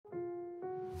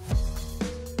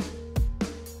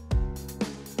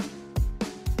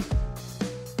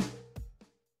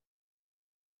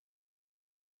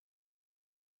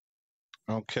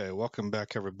Okay, welcome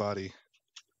back everybody.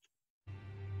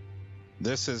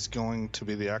 This is going to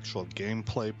be the actual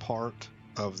gameplay part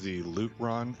of the loot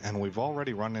run, and we've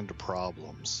already run into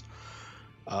problems.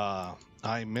 I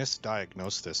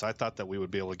misdiagnosed this. I thought that we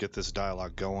would be able to get this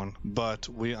dialogue going, but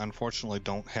we unfortunately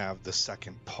don't have the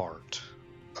second part.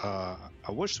 I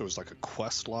wish there was like a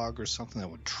quest log or something that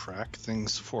would track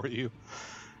things for you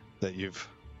that you've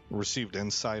received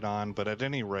insight on, but at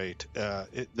any rate,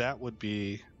 that would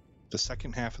be the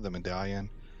second half of the medallion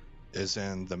is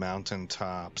in the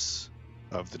mountaintops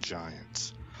of the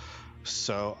giants.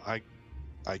 So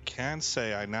I can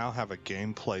say I now have a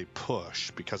gameplay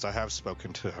push because I have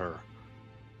spoken to her.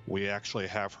 We actually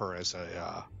have her as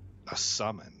a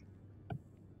summon.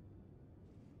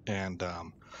 And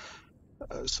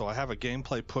so I have a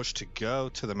gameplay push to go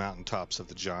to the mountaintops of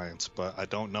the giants, but I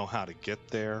don't know how to get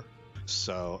there.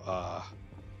 So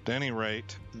at any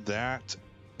rate, that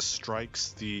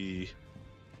strikes the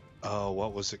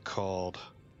what was it called?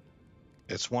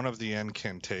 It's one of the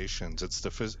incantations.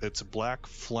 It's a black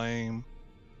flame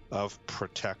of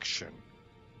protection,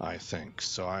 I think.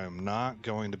 So I am not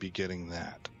going to be getting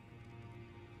that.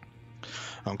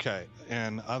 Okay,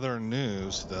 in other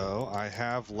news though, I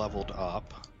have leveled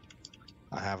up.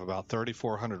 I have about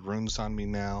 3,400 runes on me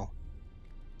now,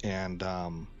 and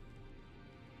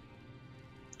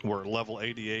we're level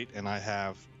 88, and I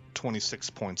have 26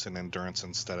 points in endurance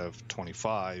instead of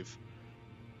 25,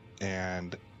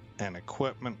 and an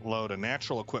equipment load, a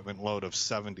natural equipment load of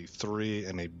 73,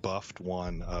 and a buffed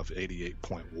one of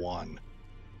 88.1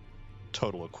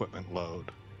 total equipment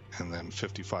load, and then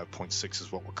 55.6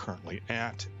 is what we're currently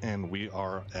at, and we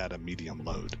are at a medium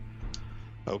load.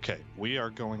 Okay, we are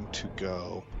going to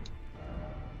go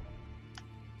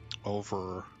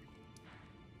over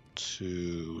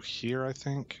to here, I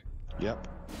think. Yep.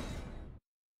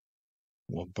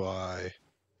 We'll buy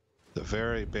the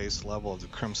very base level of the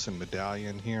Crimson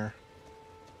Medallion here.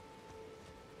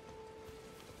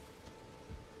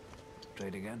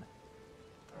 Trade again.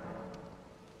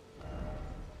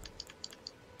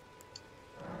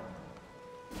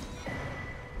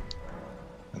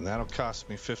 And that'll cost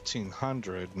me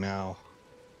 1,500. Now,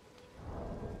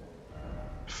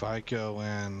 if I go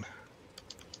in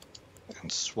and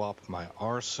swap my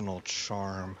Arsenal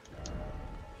Charm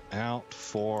out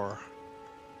for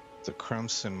the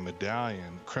Crimson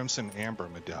Medallion, Crimson Amber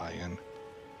Medallion,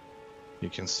 you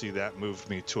can see that moved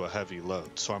me to a heavy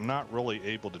load. So I'm not really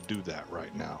able to do that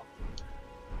right now,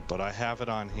 but I have it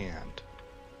on hand.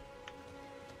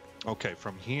 Okay,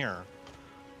 from here,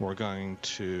 we're going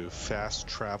to fast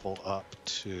travel up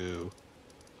to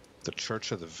the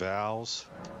Church of the Vows.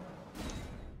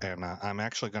 And I'm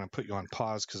actually going to put you on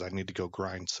pause because I need to go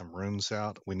grind some runes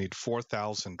out. We need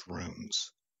 4,000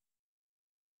 runes.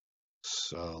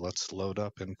 So let's load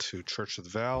up into Church of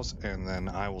the Vows, and then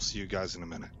I will see you guys in a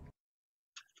minute.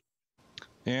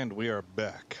 And we are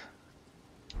back.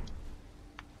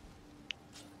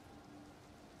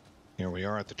 Here we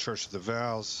are at the Church of the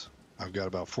Vows. I've got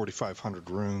about 4,500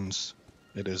 runes.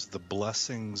 It is the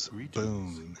Blessings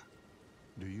Boon.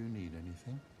 Do you need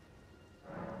anything?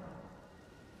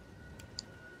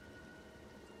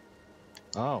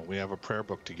 Oh, we have a prayer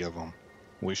book to give them.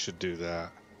 We should do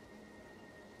that.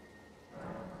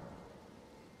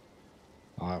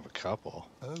 I'll have a couple.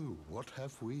 Oh, what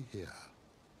have we here?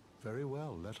 Very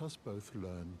well, let us both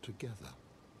learn together.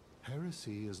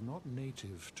 Heresy is not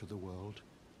native to the world.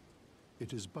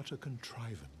 It is but a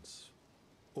contrivance.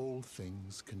 All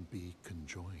things can be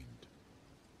conjoined.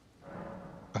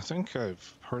 I think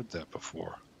I've heard that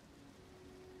before.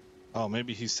 Oh,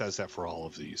 maybe he says that for all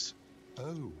of these.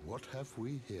 Oh, what have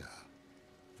we here?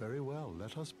 Very well,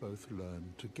 let us both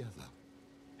learn together.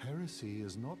 Heresy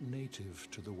is not native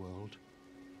to the world.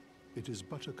 It is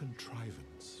but a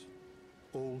contrivance.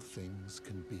 All things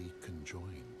can be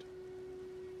conjoined.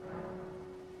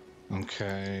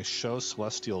 Okay, show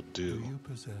Celestial Dew. Do you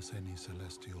possess any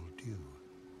celestial dew?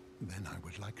 Then I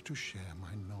would like to share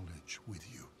my knowledge with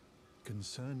you.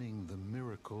 Concerning the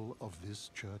miracle of this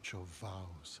Church of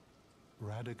Vows,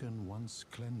 Radagon once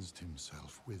cleansed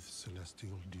himself with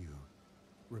celestial dew,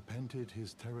 repented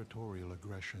his territorial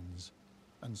aggressions,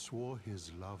 and swore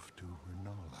his love to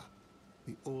Renala.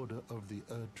 The order of the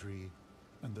Erdtree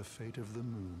and the fate of the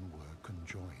moon were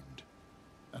conjoined,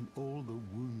 and all the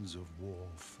wounds of war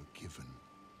forgiven.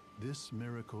 This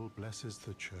miracle blesses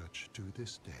the Church to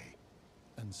this day,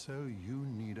 and so you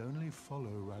need only follow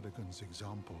Radagon's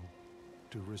example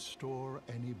to restore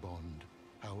any bond,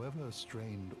 however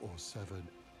strained or severed,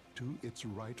 to its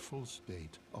rightful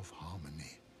state of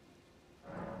harmony.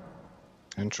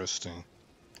 Interesting.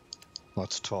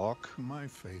 Let's talk. My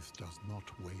faith does not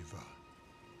waver.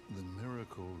 The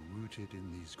miracle rooted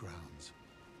in these grounds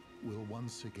will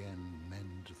once again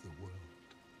mend the world.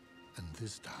 And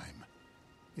this time,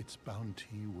 its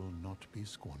bounty will not be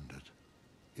squandered.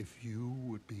 If you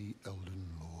would be Elden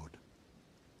Lord,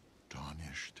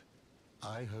 tarnished,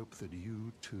 I hope that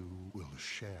you too will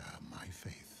share my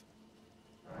faith.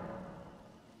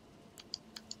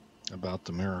 About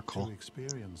the miracle. To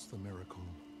experience the miracle,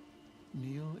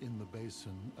 kneel in the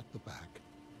basin at the back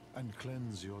and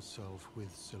cleanse yourself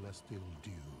with celestial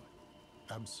dew.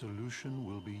 Absolution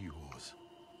will be yours.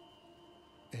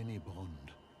 Any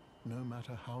bond, no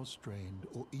matter how strained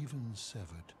or even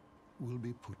severed, will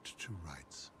be put to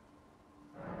rights.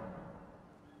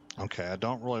 Okay, I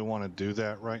don't really want to do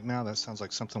that right now. That sounds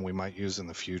like something we might use in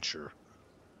the future.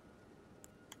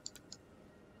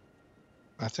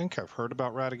 I think I've heard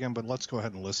about Radigan, but let's go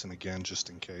ahead and listen again just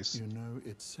in case. You know,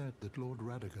 it's said that Lord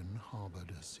Radigan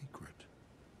harbored a secret.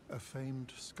 A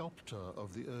famed sculptor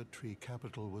of the Erdtree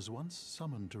capital was once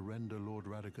summoned to render Lord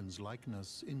Radigan's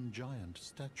likeness in giant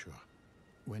stature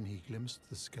when he glimpsed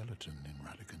the skeleton in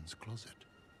Radigan's closet.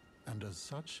 And as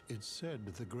such, it's said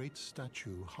the great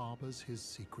statue harbors his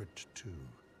secret too.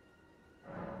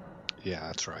 Yeah,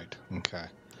 that's right. Okay.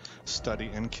 Study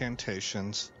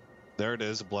incantations. There it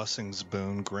is. Blessings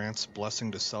boon. Grants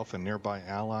blessing to self and nearby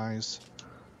allies.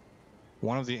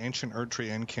 One of the ancient Erdtree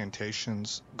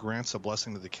incantations grants a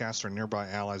blessing to the caster and nearby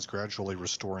allies, gradually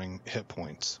restoring hit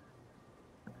points.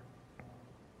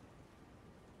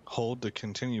 Hold to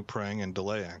continue praying and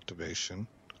delay activation.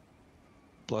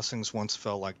 Blessings once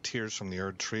fell like tears from the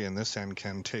Erdtree, and this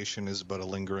incantation is but a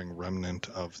lingering remnant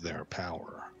of their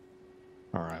power.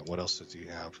 Alright, what else does he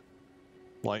have?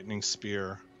 Lightning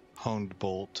Spear, Honed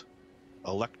Bolt,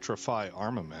 Electrify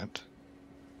Armament,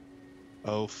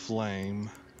 O Flame,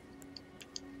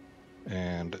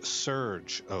 and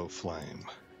Surge O Flame.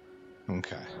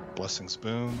 Okay, Blessings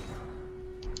Boon.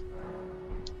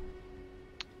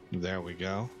 There we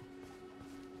go.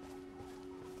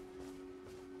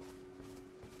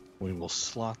 We will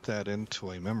slot that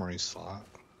into a memory slot.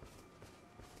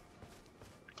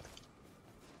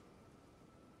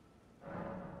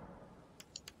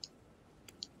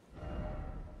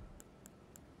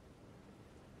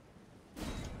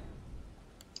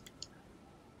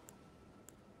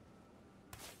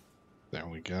 There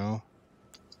we go.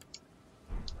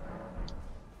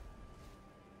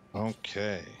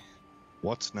 Okay,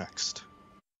 what's next?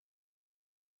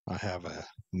 I have a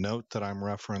note that I'm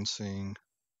referencing.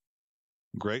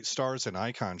 Great Stars and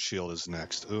Icon Shield is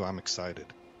next. Ooh, I'm excited.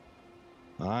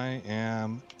 I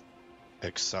am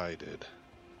excited.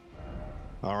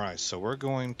 All right, so we're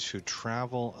going to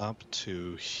travel up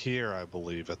to here, I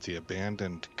believe, at the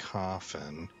abandoned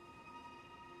coffin.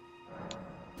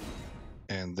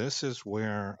 And this is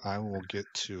where I will get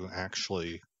to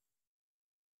actually,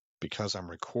 because I'm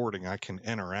recording, I can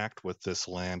interact with this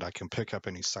land. I can pick up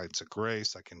any sites of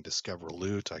grace. I can discover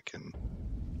loot. I can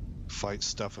fight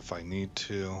stuff if I need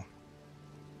to.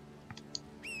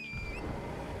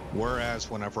 Whereas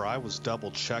whenever I was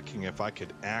double checking if I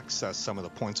could access some of the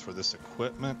points for this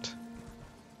equipment,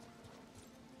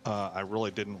 I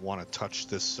really didn't want to touch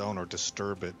this zone or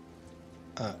disturb it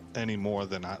any more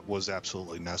than was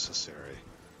absolutely necessary.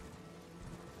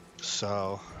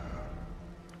 So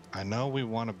I know we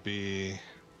want to be,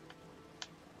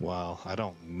 well, I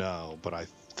don't know, but I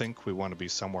think we want to be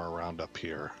somewhere around up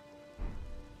here.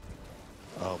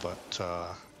 Oh, but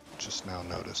just now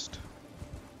noticed.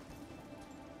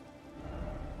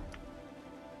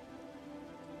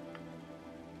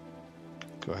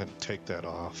 Go ahead and take that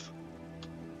off.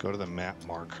 Go to the map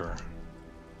marker,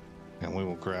 and we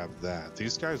will grab that.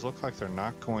 These guys look like they're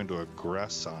not going to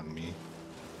aggress on me.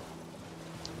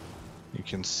 You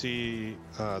can see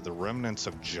the remnants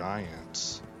of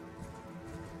giants.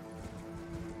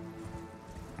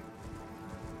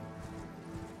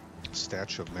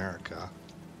 Statue of America.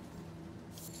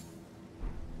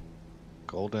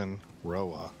 Golden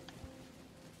Roa.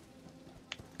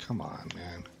 Come on,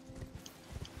 man.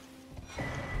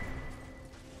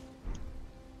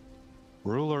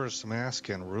 Ruler's mask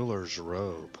and ruler's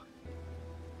robe.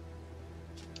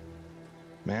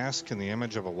 Mask in the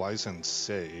image of a wizened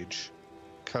sage.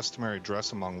 Customary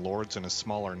dress among lords in a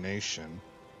smaller nation.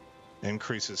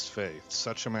 Increases faith.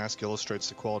 Such a mask illustrates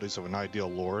the qualities of an ideal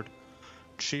lord,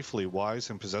 chiefly wise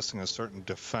and possessing a certain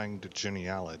defanged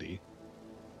geniality.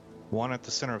 One at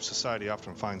the center of society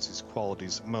often finds these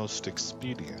qualities most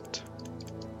expedient.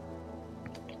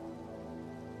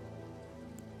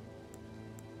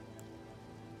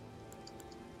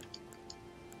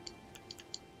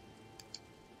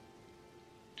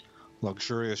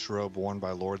 Luxurious robe worn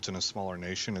by lords in a smaller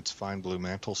nation. Its fine blue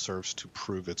mantle serves to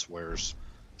prove its wearer's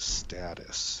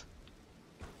status.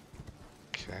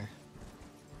 Okay.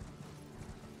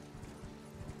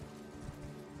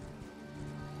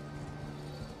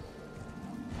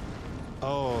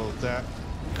 Oh, that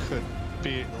could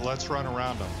be... Let's run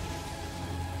around him.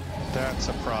 That's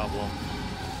a problem.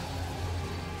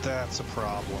 That's a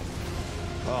problem.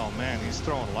 Oh man, he's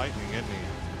throwing lightning, isn't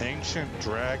he? Ancient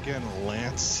Dragon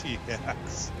Lancey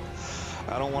Axe.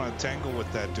 I don't want to tangle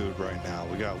with that dude right now.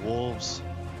 We got wolves.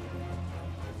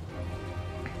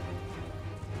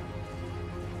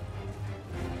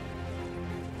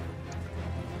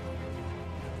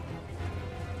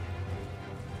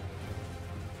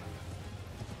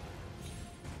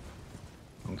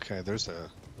 Okay, there's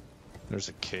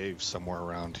a cave somewhere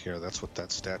around here. That's what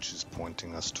that statue's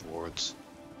pointing us towards.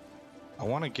 I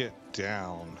want to get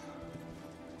down.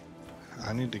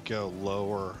 I need to go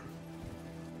lower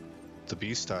the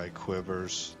beast eye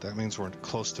quivers. That means we're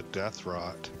close to death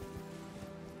rot.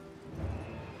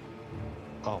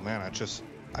 Oh man, I just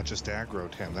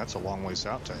aggroed him. That's a long ways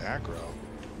out to aggro.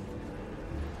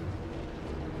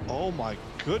 Oh my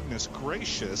goodness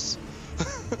gracious.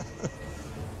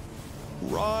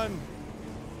 Run!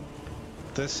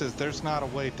 There's not a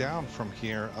way down from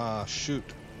here. Shoot.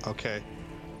 Okay.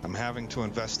 I'm having to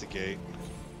investigate.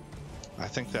 I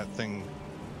think that thing,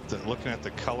 looking at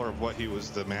the color of what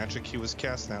the magic he was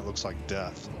casting, that looks like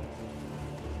death.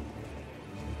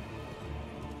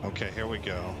 Okay, here we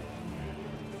go.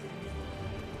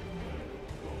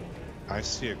 I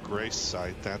see a grace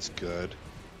site, that's good.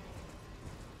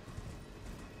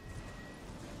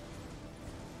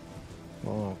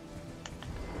 Oh.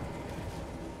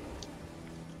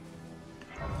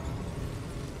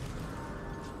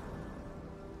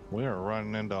 We are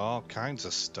running into all kinds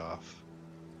of stuff.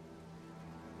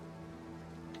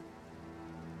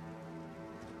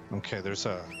 Okay, there's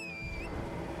a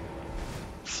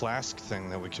flask thing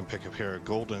that we can pick up here. A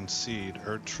golden seed,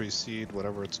 Erd tree seed,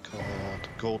 whatever it's called.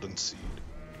 Golden seed.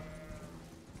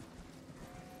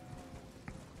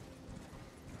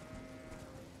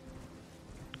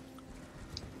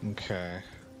 Okay.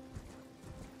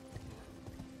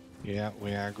 Yeah,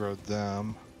 we aggroed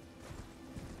them.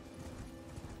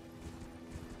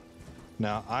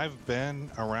 Now, I've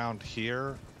been around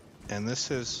here, and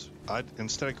this is...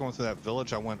 instead of going through that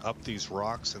village, I went up these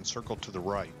rocks and circled to the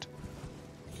right.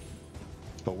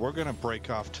 But we're going to break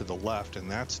off to the left,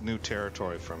 and that's new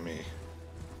territory for me.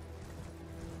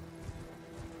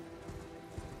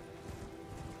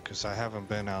 Because I haven't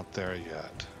been out there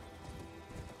yet.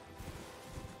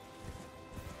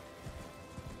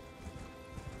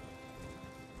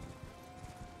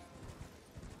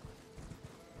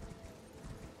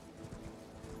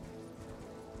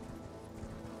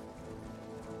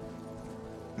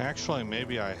 Actually,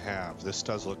 maybe I have. This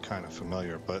does look kind of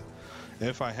familiar, but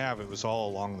if I have, it was all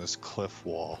along this cliff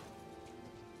wall.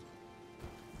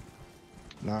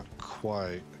 Not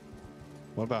quite.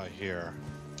 What about here?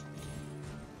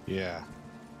 Yeah.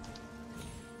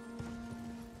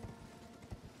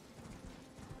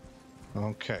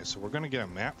 Okay, so we're going to get a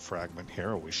map fragment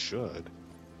here, or we should.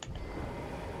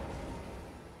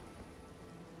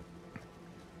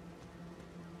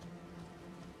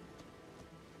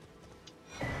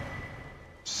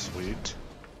 Sweet.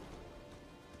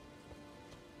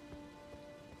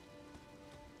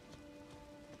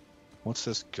 What's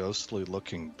this ghostly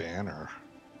looking banner?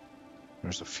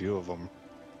 There's a few of them.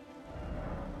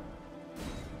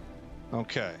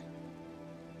 Okay.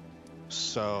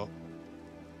 So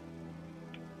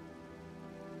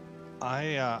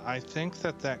I think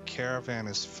that caravan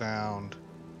is found.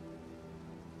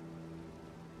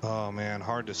 Oh man,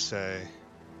 hard to say.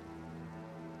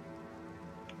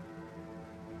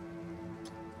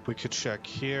 We could check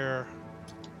here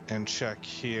and check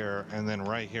here, and then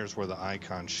right here's where the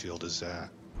icon shield is at.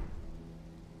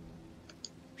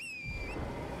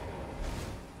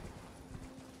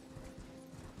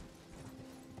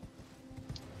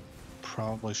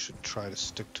 Probably should try to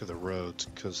stick to the roads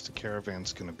because the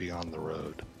caravan's going to be on the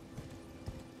road.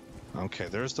 Okay,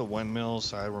 there's the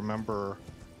windmills. I remember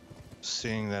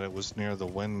seeing that it was near the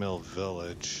windmill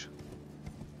village.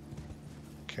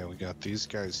 Okay, we got these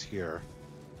guys here.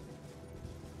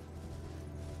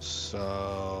 So,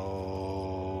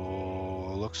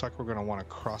 looks like we're going to want to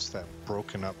cross that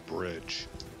broken up bridge.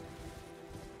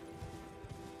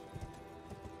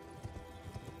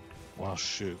 Well,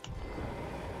 shoot.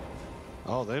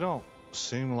 Oh, they don't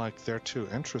seem like they're too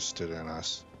interested in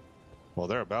us. Well,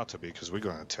 they're about to be because we're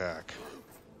going to attack.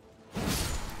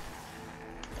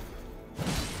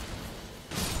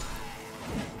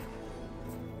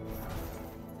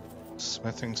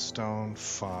 Smithing stone,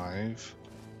 5.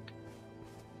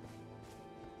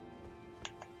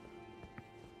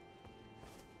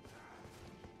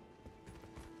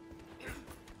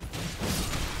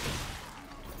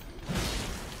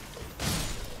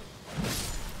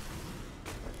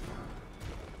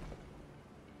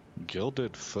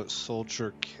 Gilded foot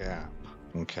soldier cap.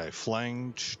 Okay,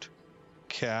 flanged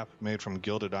cap made from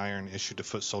gilded iron issued to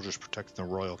foot soldiers protecting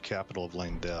the royal capital of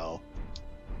Landell.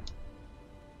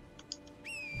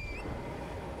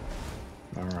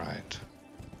 All right.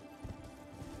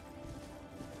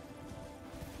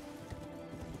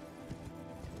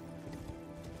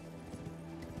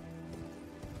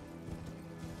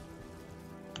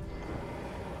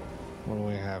 What do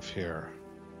we have here?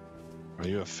 Are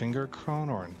you a finger crone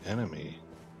or an enemy?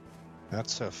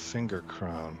 That's a finger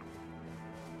crone.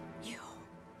 You.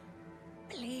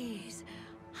 Please.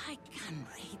 I can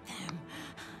read them.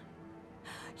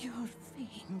 Your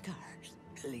fingers.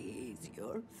 Please,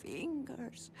 your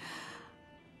fingers.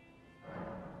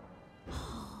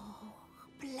 Oh,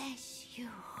 bless you.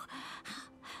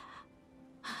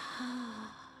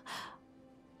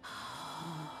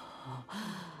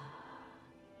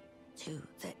 To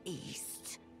the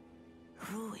east.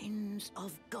 Ruins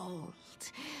of gold.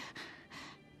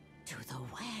 To the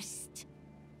west,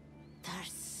 the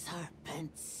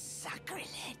serpent's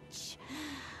sacrilege.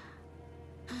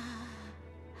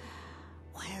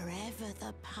 Wherever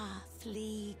the path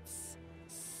leads,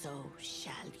 so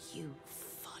shall you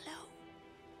follow.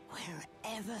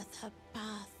 Wherever the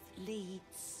path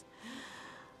leads,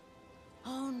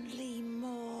 only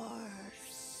more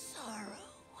sorrow.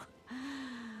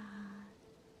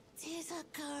 'Tis a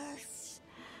curse.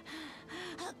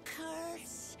 A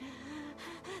curse.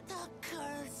 The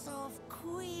curse of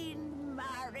Queen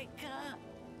Marika.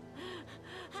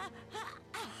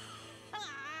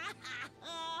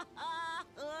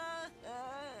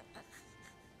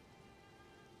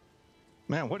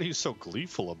 Man, what are you so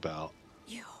gleeful about?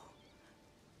 You.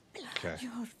 Okay.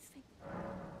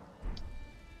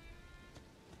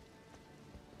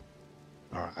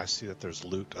 Alright, I see that there's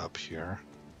loot up here.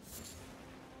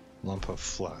 Lump of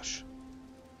flesh.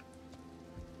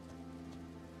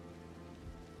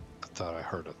 I thought I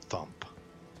heard a thump.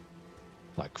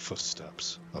 Like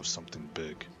footsteps of something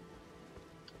big.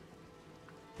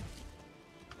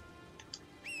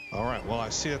 Alright, well I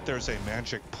see that there's a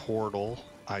magic portal.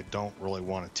 I don't really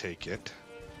want to take it.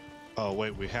 Oh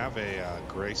wait, we have a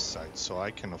grace site, so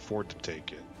I can afford to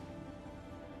take it.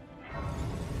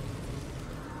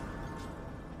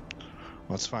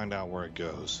 Let's find out where it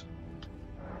goes.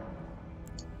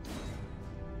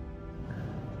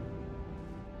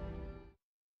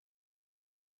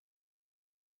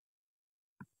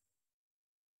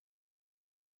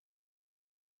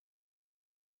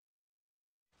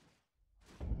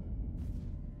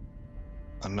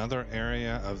 Another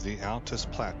area of the Altus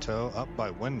Plateau up by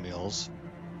windmills.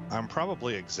 I'm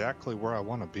probably exactly where I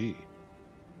want to be.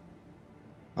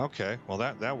 Okay, well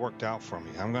that worked out for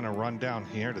me. I'm going to run down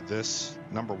here to this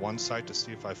 #1 site to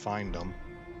see if I find them.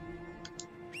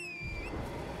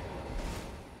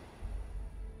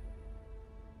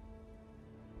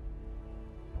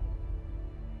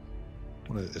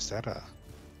 What is that?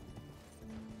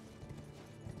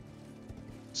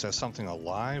 Is that something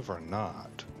alive or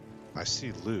not? I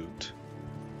see loot.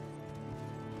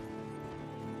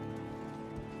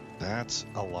 That's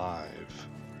alive.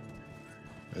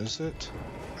 Is it?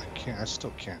 I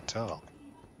still can't tell.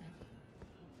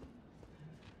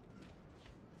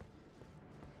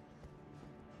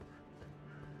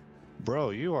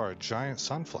 Bro, you are a giant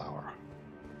sunflower.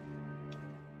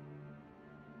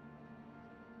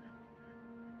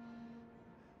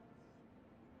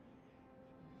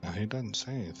 Now he doesn't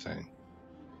say anything.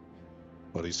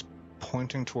 But he's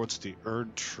pointing towards the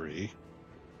Erd tree.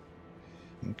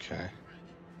 Okay.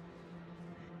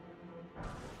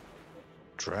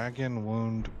 Dragon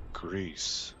wound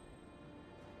grease.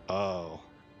 Oh.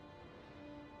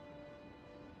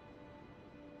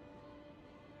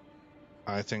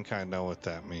 I think I know what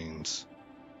that means.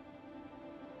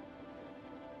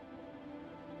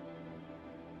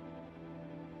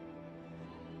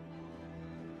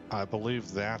 I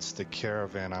believe that's the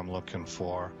caravan I'm looking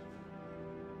for.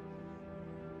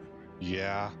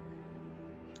 Yeah,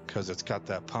 because it's got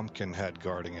that pumpkin head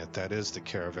guarding it. That is the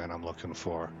caravan I'm looking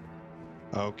for.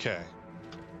 Okay.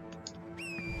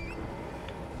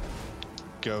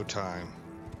 Go time.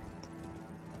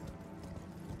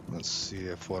 Let's see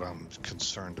if what I'm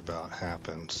concerned about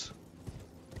happens.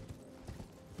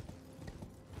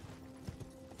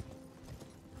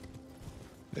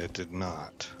 It did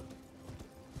not.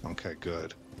 Okay,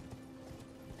 good.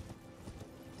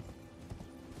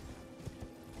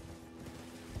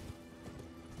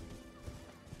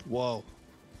 Whoa.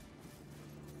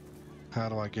 How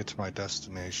do I get to my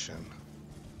destination?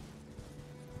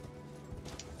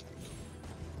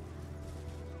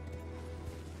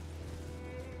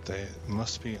 They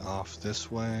must be off this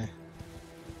way.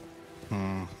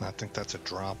 I think that's a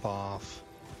drop off.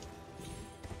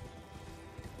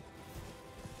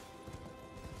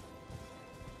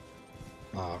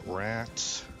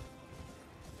 Rats.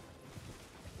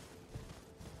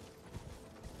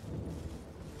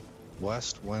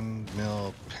 West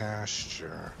Windmill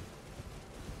Pasture.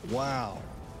 Wow.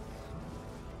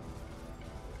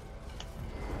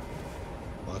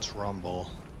 Let's rumble.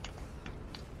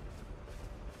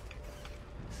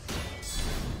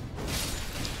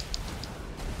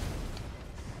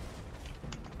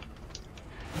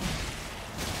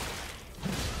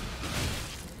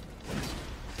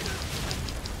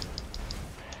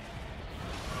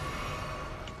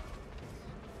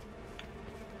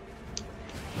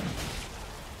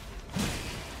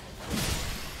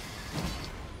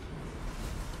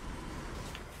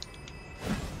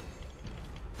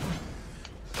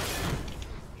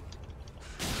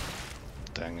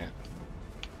 Dang it.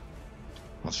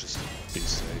 Let's just be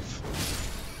safe.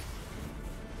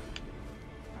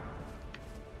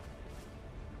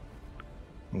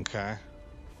 Okay.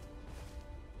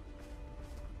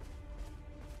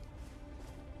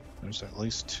 There's at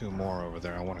least 2 more over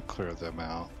there. I want to clear them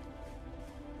out.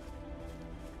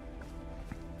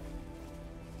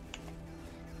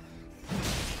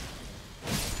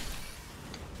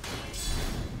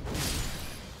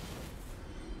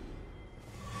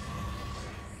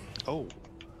 Oh.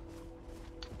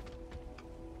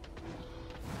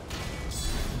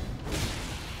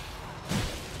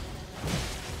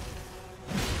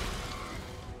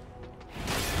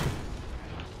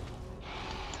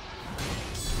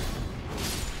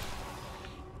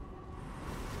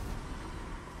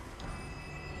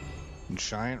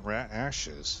 Giant rat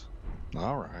ashes.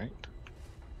 All right.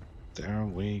 There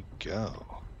we go.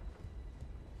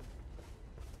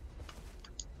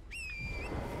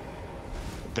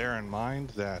 Bear in mind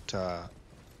that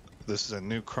this is a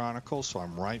new Chronicle, so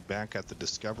I'm right back at the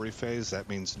discovery phase. That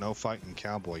means no fighting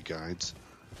cowboy guides.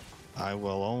 I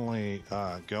will only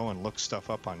go and look stuff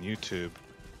up on YouTube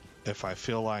if I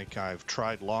feel like I've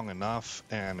tried long enough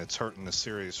and it's hurting the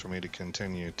series for me to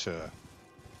continue to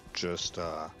just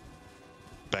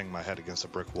bang my head against a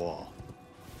brick wall.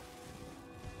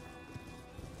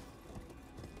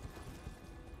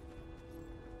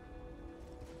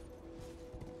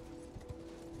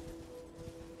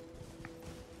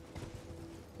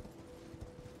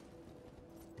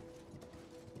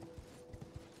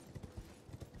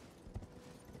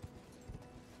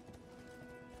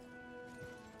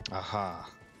 Aha.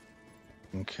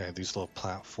 Okay, these little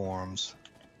platforms.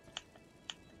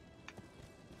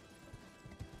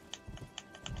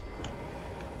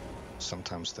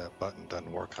 Sometimes that button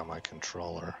doesn't work on my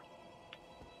controller.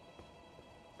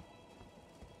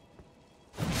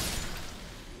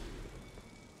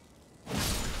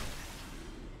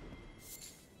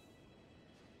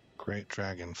 Great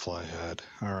dragonfly head.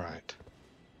 All right.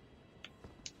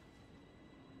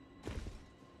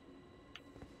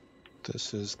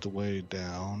 This is the way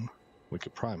down. We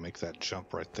could probably make that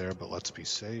jump right there, but let's be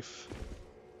safe.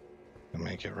 And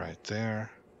make it right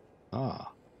there. Ah.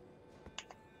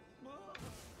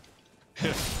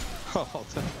 Oh,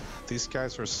 these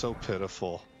guys are so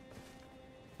pitiful.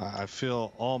 I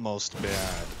feel almost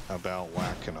bad about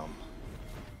whacking them.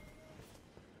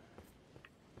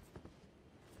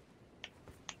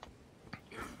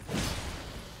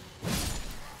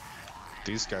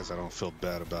 These guys I don't feel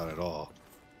bad about at all.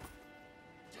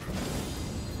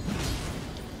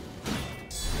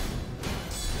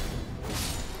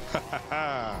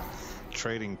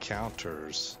 Trading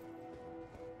counters.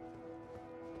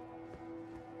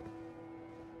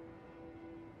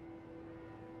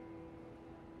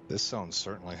 This zone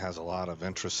certainly has a lot of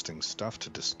interesting stuff to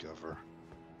discover.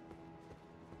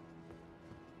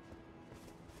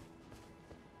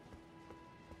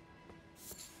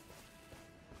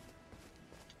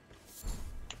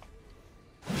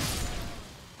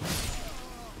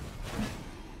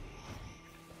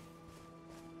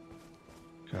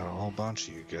 Got a whole bunch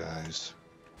of you guys.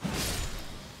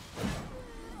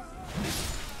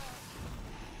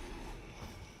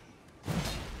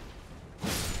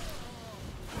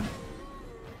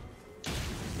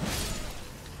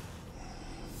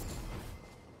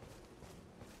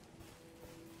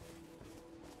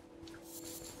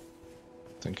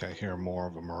 I think I hear more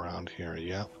of them around here.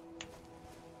 Yep.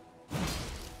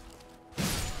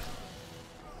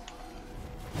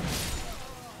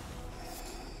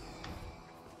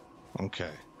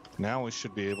 Okay, Now we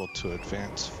should be able to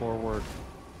advance forward.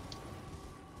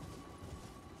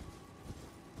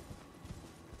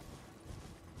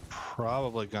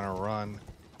 Probably gonna run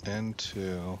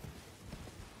into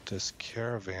this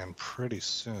caravan pretty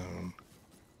soon.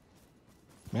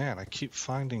 Man, I keep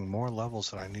finding more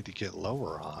levels that I need to get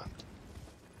lower on.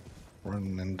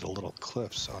 Running into little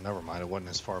cliffs. Oh, never mind. It wasn't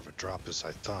as far of a drop as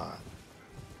I thought.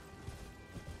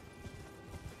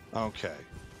 Okay.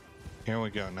 Here we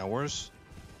go. Now, where's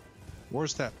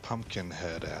that pumpkin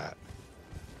head at?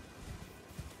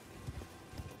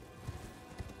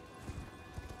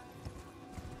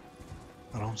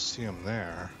 I don't see him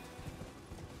there.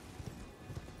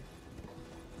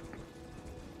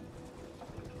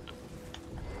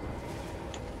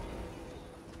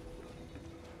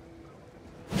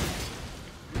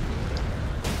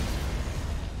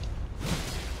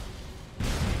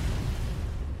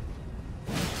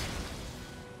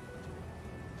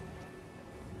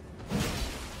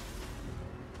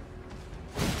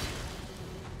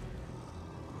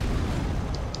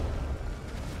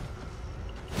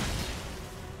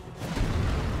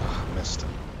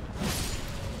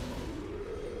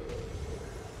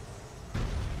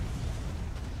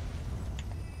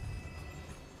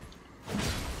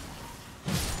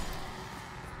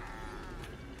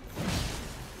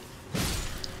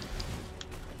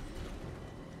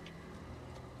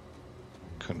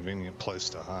 Convenient place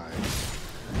to hide.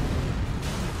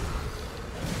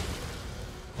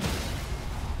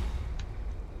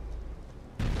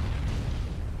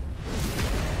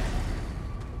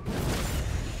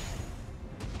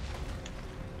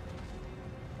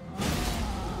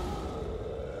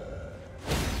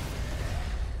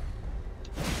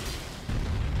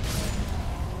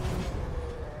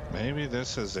 Maybe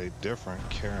this is a different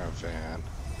caravan.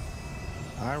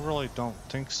 I really don't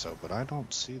think so, but I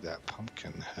don't see that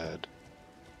pumpkin head.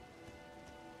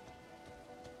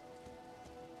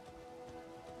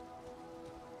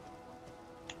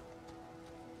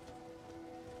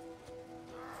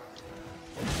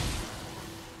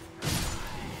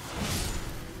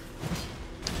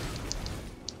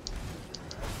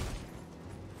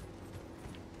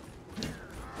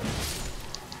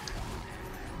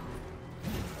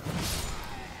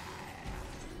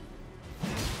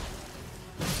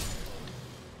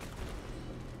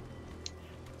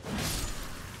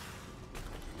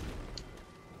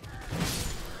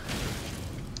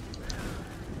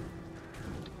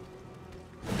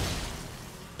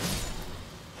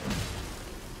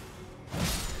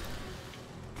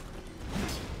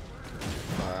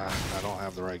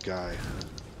 The right guy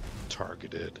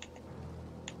targeted.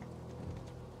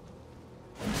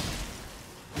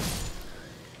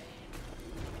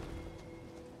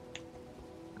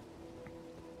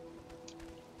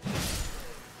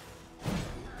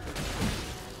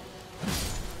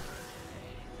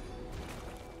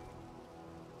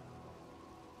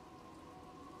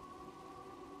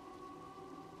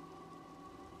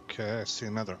 Okay, I see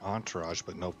another entourage,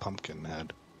 but no pumpkin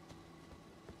head.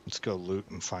 Let's go loot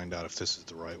and find out if this is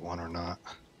the right one or not.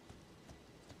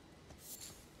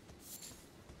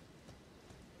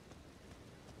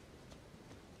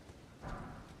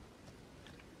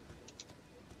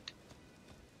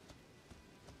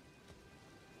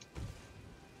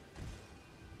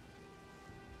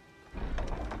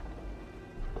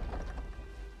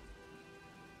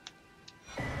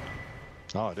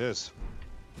 Oh, it is.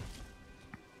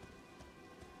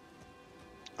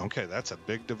 Okay, that's a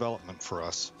big development for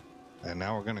us. And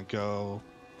now we're gonna go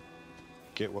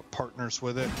get what partners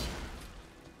with it,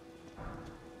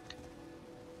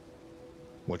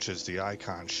 which is the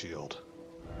icon shield.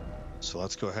 So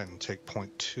let's go ahead and take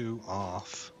point 2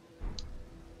 off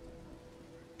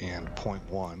and point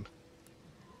 1.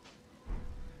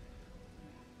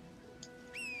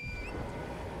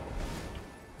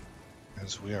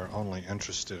 As we are only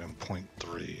interested in point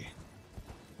 3.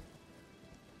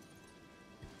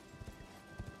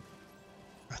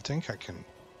 I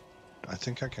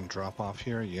think I can drop off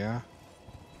here, yeah.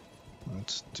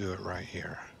 Let's do it right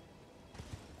here.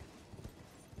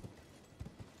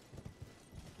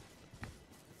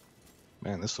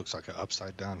 Man, this looks like an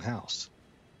upside down house.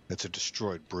 It's a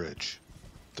destroyed bridge.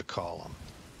 The column.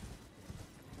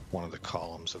 One of the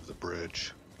columns of the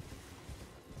bridge.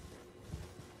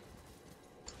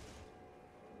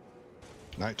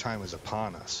 Nighttime is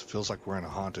upon us. Feels like we're in a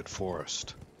haunted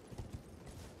forest.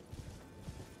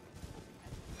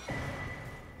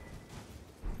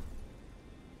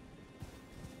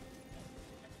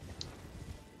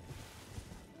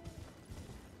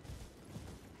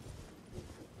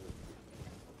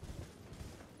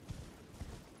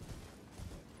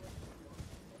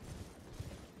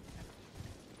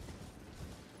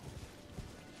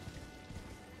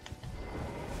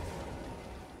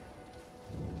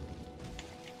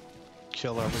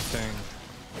 kill everything.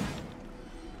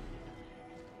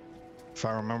 If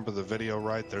I remember the video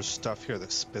right, there's stuff here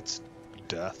that spits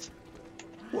death.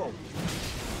 Whoa.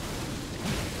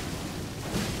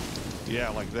 Yeah,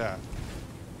 like that.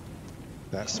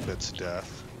 That spits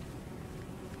death.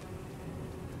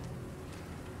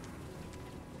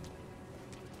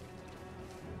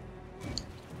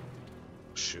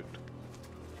 Shoot.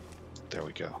 There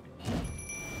we go.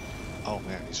 Oh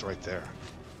man, he's right there.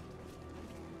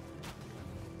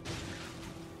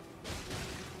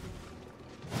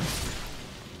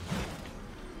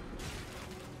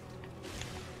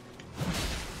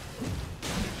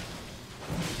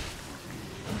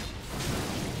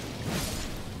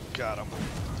 Got him.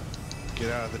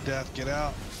 Get out of the death, get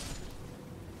out.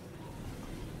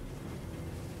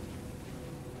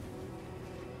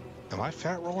 Am I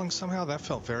fat rolling somehow? That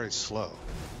felt very slow.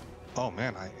 Oh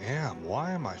man, I am.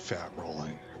 Why am I fat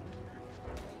rolling?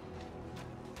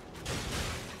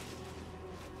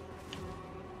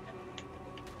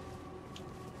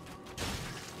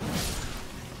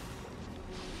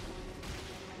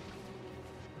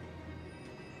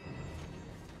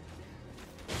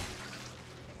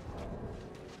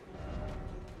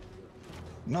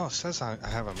 No, it says I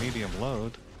have a medium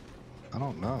load. I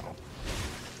don't know.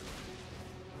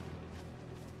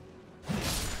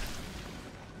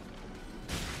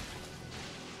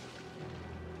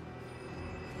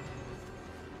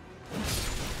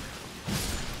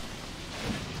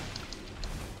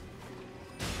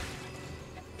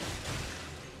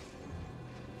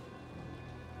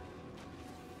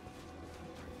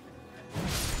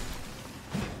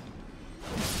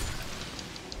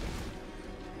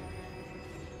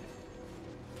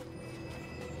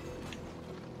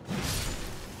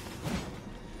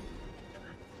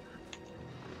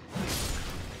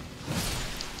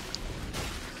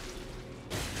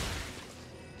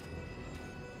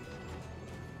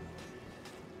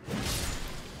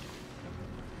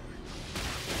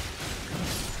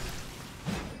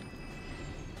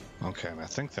 Okay, and I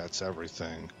think that's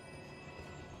everything.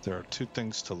 There are 2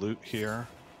 things to loot here.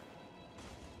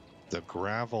 The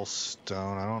gravel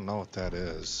stone, I don't know what that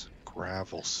is.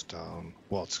 Gravel stone.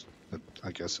 Well,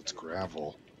 I guess it's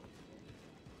gravel.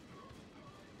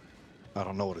 I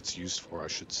don't know what it's used for, I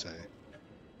should say.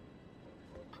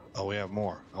 Oh, we have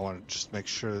more. I want to just make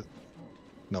sure.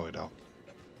 No, we don't.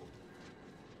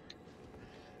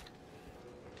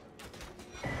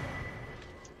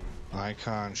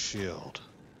 Icon shield.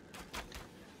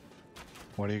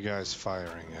 What are you guys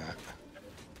firing at?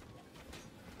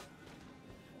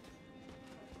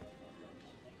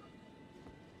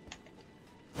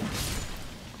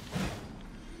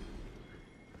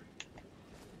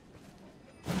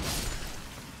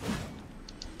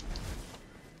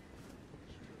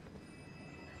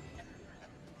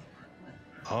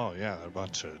 Oh yeah, a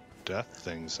bunch of death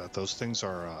things. Those things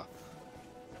are,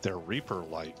 they're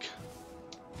Reaper-like.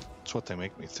 That's what they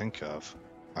make me think of.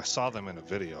 I saw them in a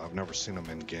video. I've never seen them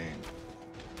in game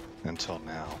until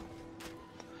now.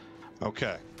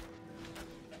 Okay.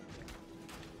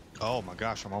 Oh my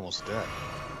gosh, I'm almost dead.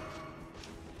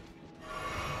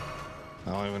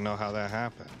 I don't even know how that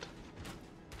happened.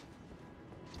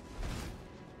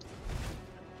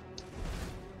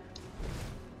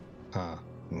 Huh,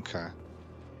 okay.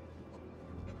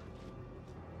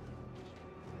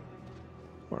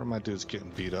 What are my dudes getting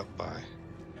beat up by?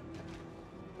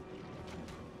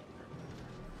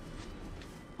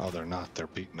 Oh, they're not. They're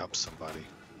beating up somebody.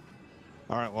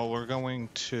 All right, well, we're going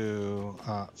to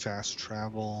fast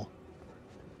travel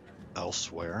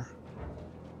elsewhere.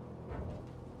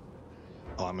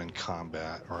 Oh, I'm in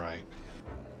combat, right.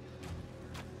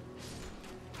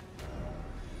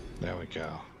 There we go.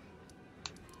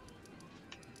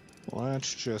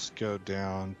 Let's just go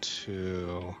down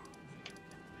to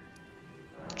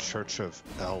Church of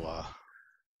Ella.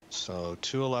 So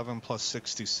 211 plus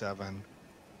 67.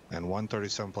 And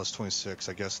 137 plus 26,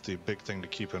 I guess the big thing to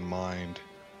keep in mind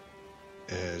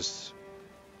is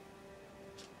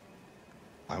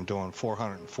I'm doing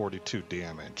 442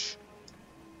 damage.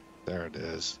 There it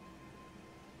is.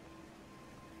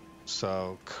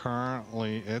 So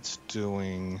currently it's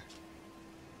doing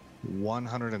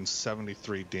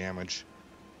 173 damage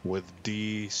with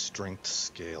D strength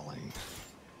scaling.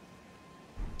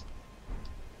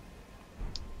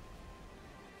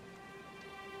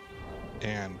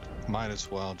 And might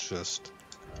as well just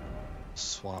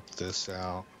swap this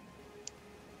out.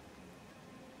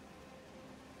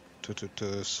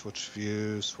 Switch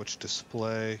view, switch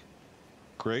display.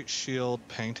 Great shield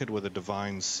painted with a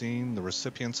divine scene, the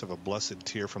recipients of a blessed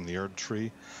tear from the Erd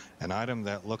tree, an item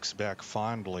that looks back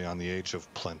fondly on the age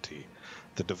of plenty.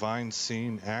 The divine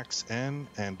scene acts in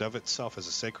and of itself as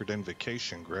a sacred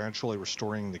invocation, gradually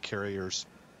restoring the carrier's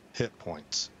hit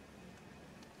points.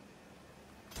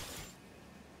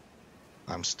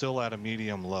 I'm still at a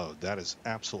medium load. That is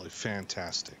absolutely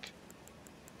fantastic.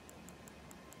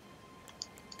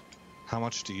 How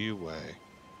much do you weigh?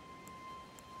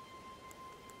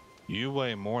 You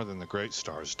weigh more than the Great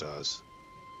Stars does.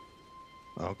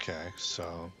 Okay,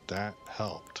 so that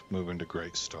helped moving to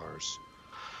Great Stars.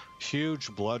 Huge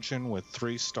bludgeon with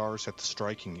 3 stars at the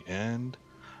striking end.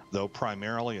 Though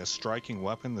primarily a striking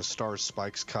weapon, the star's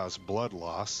spikes cause blood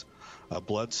loss. A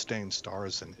blood-stained star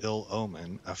is an ill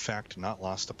omen, a fact not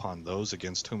lost upon those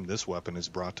against whom this weapon is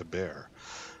brought to bear.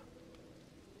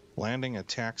 Landing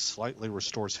attack slightly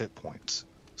restores hit points.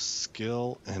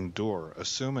 Skill Endure.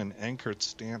 Assume an anchored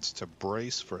stance to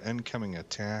brace for incoming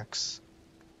attacks.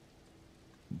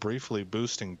 Briefly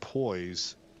boosting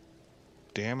poise.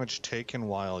 Damage taken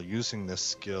while using this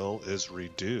skill is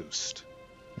reduced.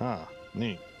 Ah,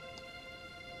 neat.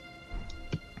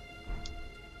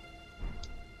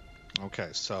 Okay,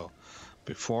 so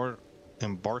before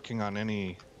embarking on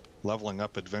any leveling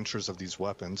up adventures of these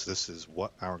weapons, this is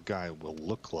what our guy will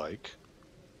look like.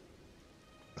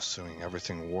 Assuming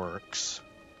everything works.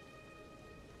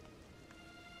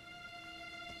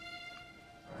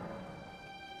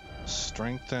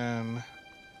 Strengthen.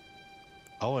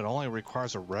 Oh, it only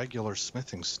requires a regular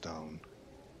smithing stone.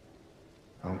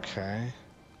 Okay.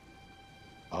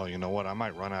 Oh, you know what? I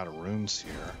might run out of runes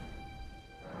here.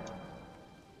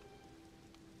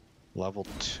 Level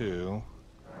 2.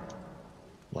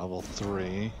 Level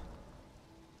 3.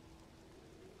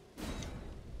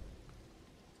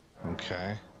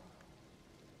 Okay.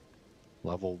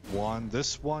 Level 1.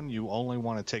 This one, you only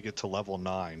want to take it to level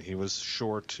 9. He was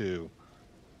sure to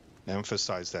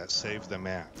emphasize that. Save the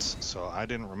mats. So I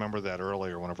didn't remember that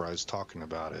earlier whenever I was talking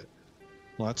about it.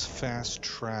 Let's fast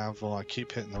travel. I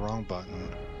keep hitting the wrong button.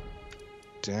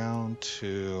 Down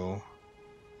to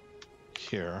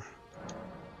here.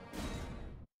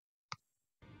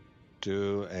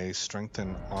 Do a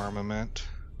strengthen armament.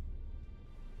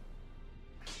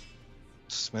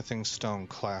 Smithing stone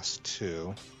class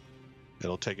 2.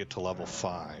 It'll take it to level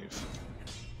 5.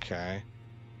 Okay.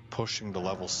 Pushing to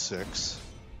level 6.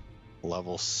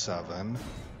 Level 7.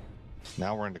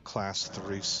 Now we're into class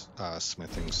 3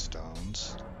 smithing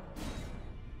stones.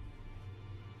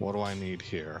 What do I need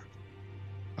here?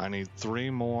 I need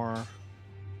 3 more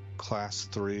class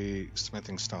 3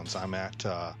 smithing stones. I'm at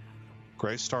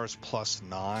Grey Stars plus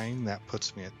 9. That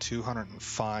puts me at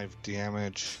 205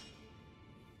 damage.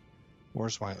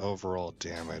 Where's my overall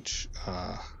damage?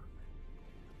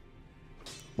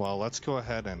 Well, let's go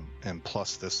ahead and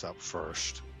plus this up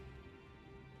first.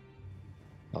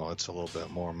 Oh, it's a little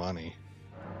bit more money.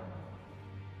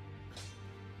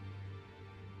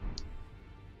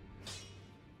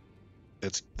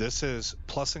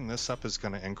 Plussing this up is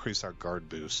going to increase our guard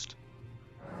boost.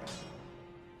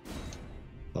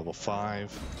 Level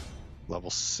 5, level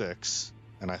 6,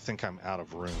 and I think I'm out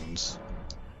of runes.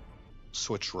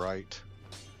 Switch right.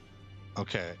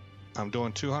 Okay, I'm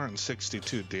doing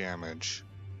 262 damage.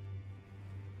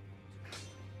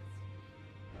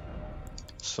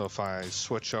 So if I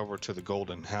switch over to the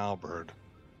Golden Halberd,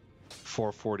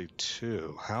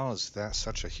 442. How is that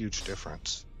such a huge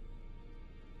difference?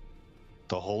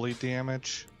 The holy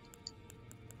damage?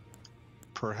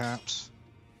 Perhaps?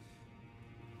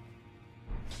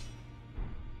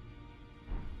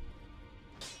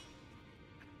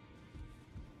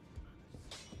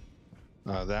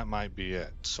 That might be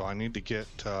it. So I need to get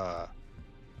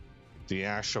the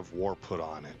Ash of War put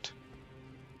on it.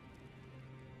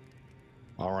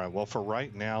 Alright, well for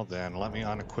right now then, let me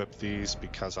unequip these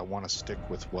because I want to stick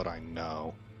with what I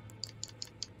know.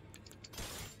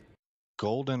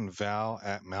 Golden Vow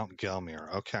at Mount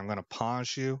Gelmir. Okay, I'm going to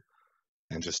pause you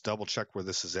and just double check where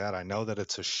this is at. I know that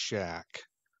it's a shack,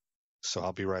 so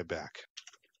I'll be right back.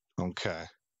 Okay.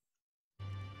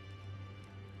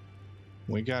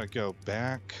 We got to go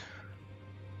back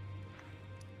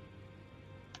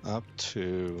up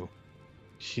to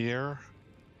here.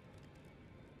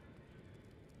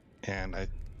 And I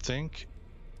think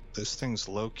this thing's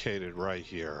located right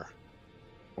here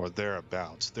or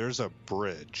thereabouts. There's a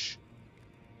bridge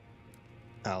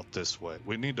out this way.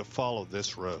 We need to follow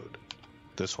this road.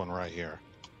 This one right here.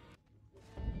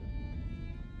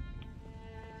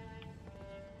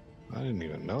 I didn't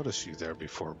even notice you there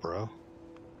before, bro.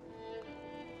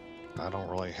 I don't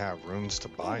really have runes to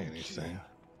buy anything.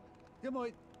 Yeah,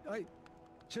 I'm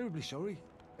terribly sorry.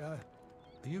 Are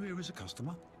you here as a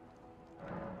customer?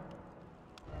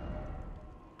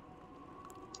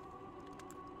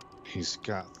 He's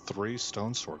got 3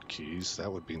 stone sword keys.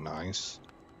 That would be nice.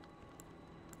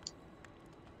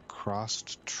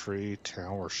 Crossed tree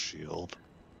tower shield.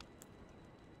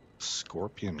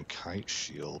 Scorpion kite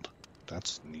shield.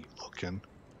 That's neat looking.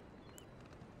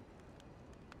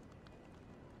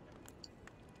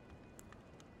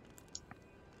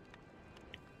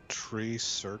 Tree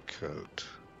surcoat.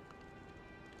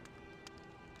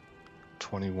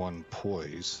 21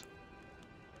 poise.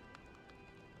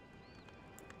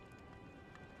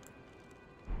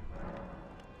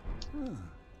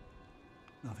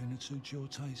 Nothing that suits your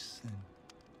taste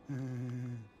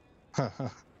then. Haha.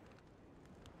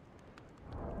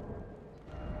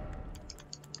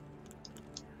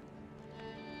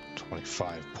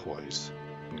 25 poise.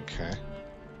 Okay.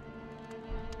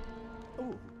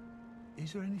 Oh,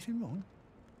 is there anything wrong?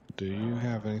 Do you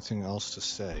have anything else to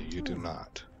say? You do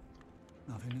not.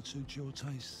 Nothing that suits your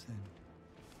taste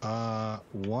then.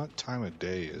 What time of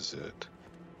day is it?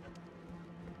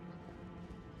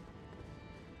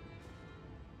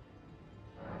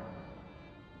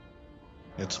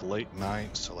 It's late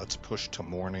night, so let's push to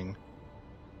morning.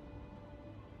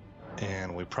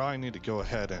 And we probably need to go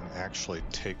ahead and actually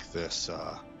take this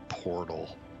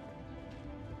portal.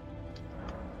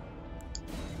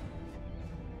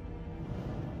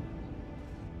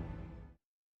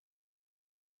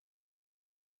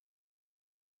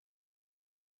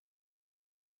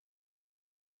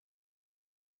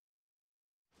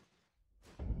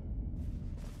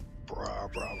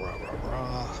 Brah, brah, brah, brah,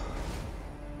 brah.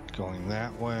 Going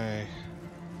that way.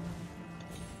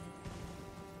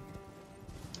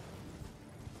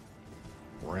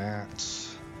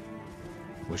 Rats.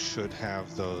 We should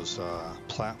have those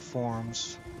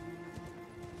platforms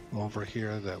over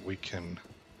here that we can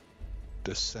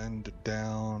descend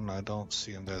down. I don't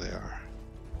see them. There they are.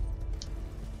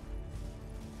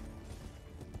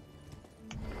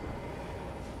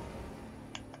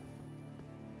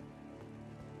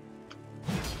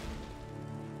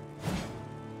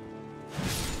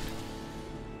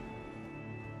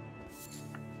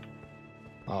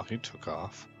 Oh, he took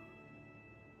off.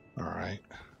 All right.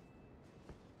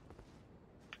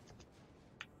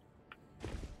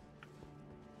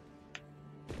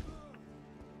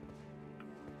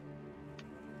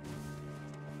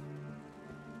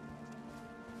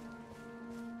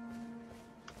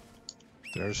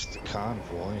 There's the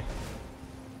convoy.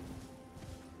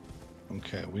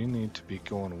 Okay, we need to be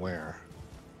going where?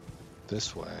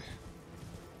 This way.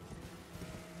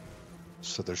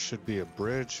 So there should be a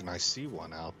bridge, and I see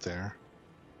one out there.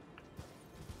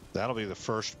 That'll be the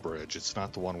first bridge. It's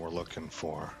not the one we're looking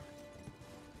for.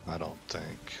 I don't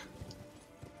think.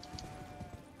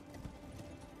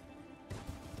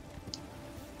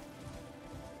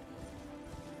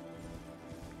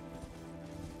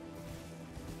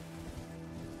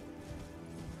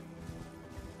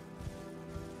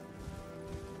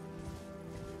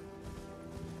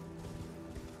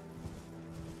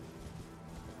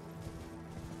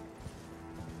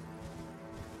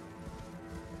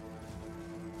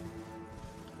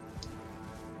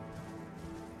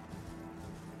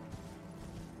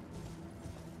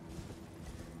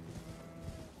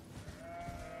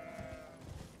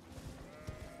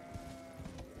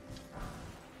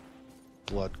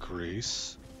 Blood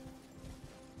grease.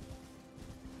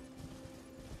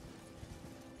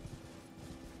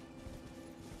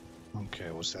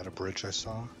 Okay, was that a bridge I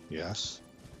saw? Yes.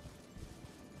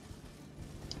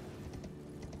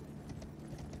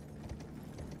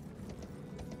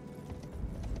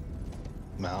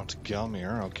 Mount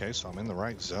Gelmir. Okay, so I'm in the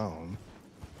right zone.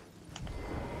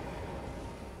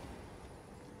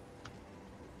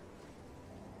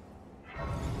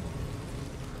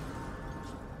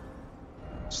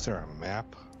 Is there a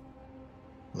map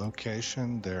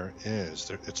location? There is.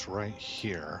 It's right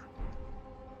here.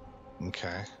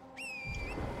 Okay.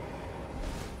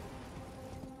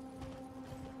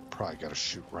 Probably got to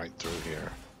shoot right through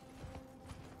here.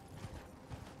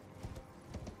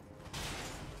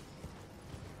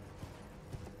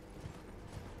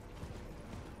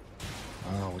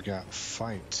 Oh, we got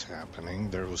fights happening.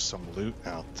 There was some loot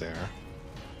out there.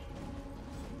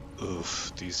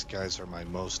 Oof, these guys are my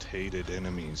most hated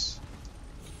enemies.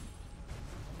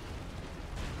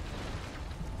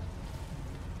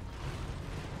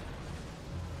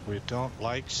 We don't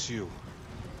like you.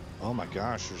 Oh my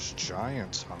gosh, there's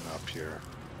giants hung up here.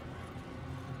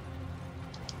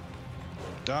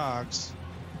 Dogs.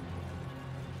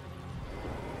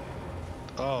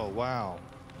 Oh, wow.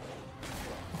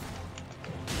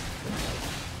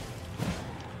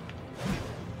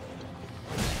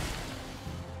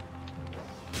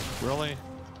 Really?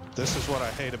 This is what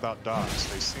I hate about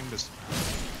dogs. They seem to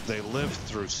they live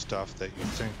through stuff that you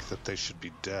think that they should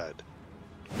be dead.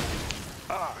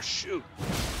 Ah, shoot.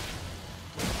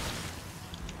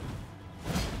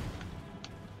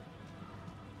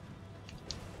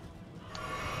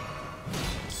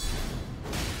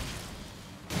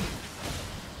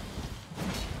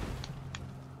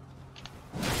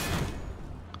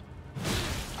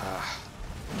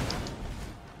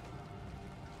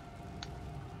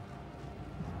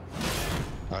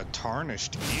 A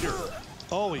tarnished eater.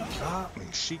 Oh, he got me.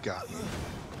 She got me.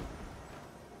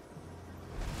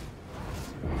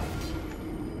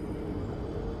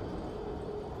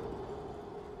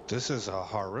 This is a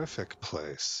horrific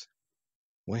place.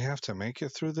 We have to make it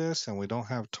through this, and we don't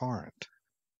have torrent.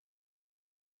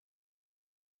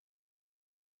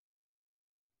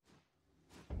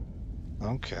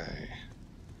 Okay.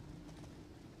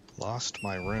 Lost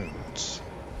my runes.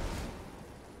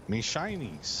 Me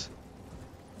shinies.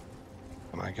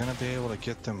 Am I gonna be able to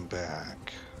get them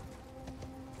back?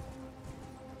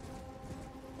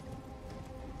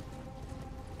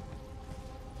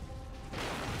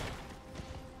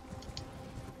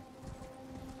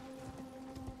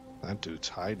 That dude's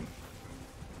hiding.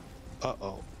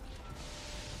 Uh-oh.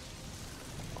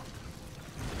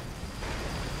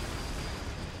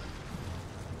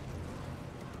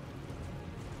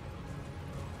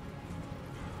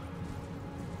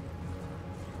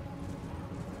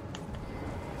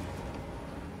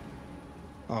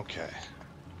 Okay.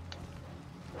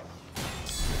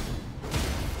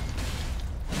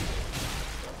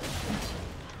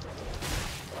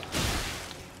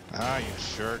 Ah, you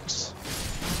shirks.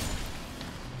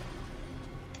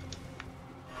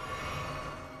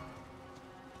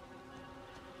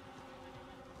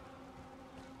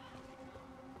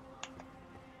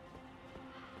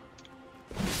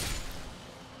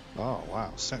 Oh,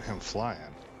 wow. Sent him flying.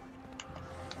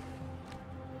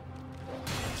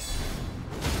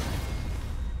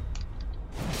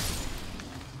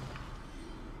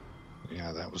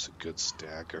 Yeah, that was a good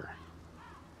stagger.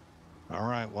 All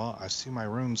right, well, I see my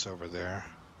runes over there.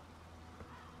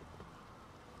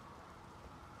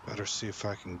 Better see if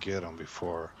I can get them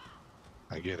before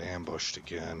I get ambushed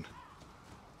again.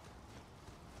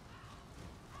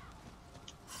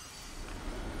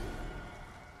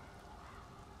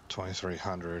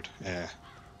 $2,300. Eh.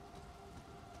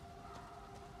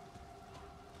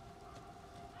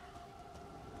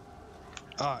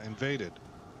 Ah, invaded.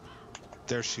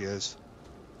 There she is.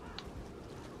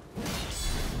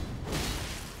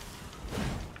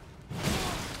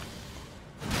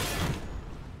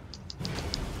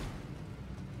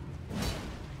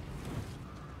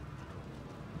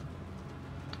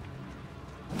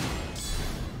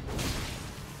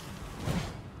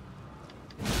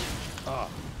 Ah.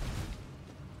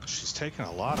 She's taken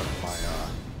a lot of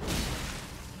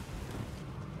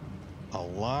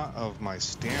my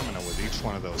stamina with each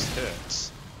one of those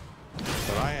hits.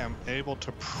 But I am able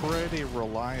to pretty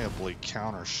reliably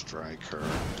counter-strike her.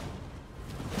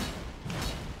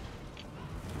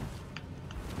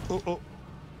 Oh, oh.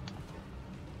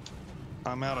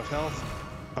 I'm out of health.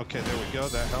 Okay, there we go.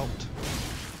 That helped.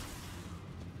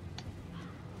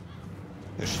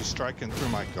 Is she striking through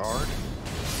my guard?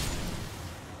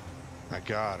 I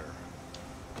got her.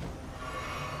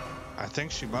 I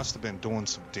think she must have been doing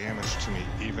some damage to me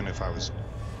even if I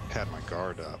had my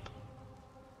guard up.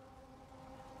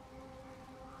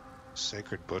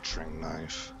 Sacred butchering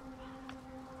knife.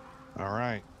 All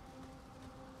right.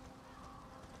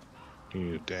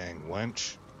 You dang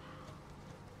wench.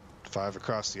 5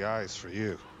 across the eyes for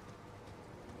you.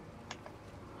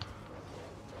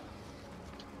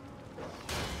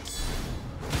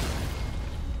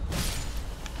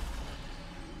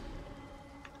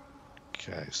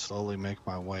 Okay, slowly make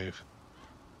my way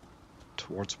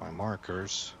towards my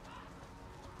markers.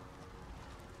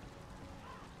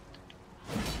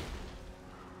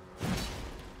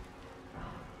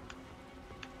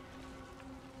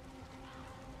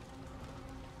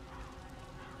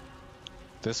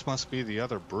 This must be the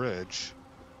other bridge,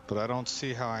 but I don't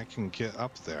see how I can get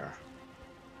up there.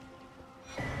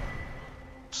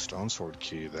 Stone sword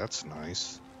key, that's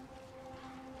nice.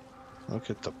 Look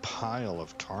at the pile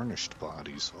of tarnished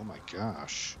bodies. Oh my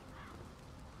gosh.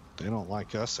 They don't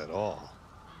like us at all.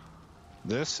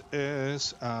 This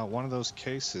is one of those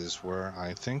cases where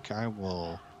I think I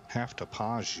will have to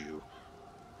pause you.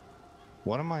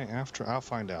 What am I after? I'll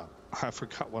find out. I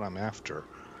forgot what I'm after.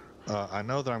 I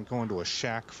know that I'm going to a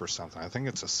shack for something. I think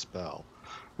it's a spell.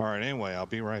 All right, anyway, I'll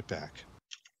be right back.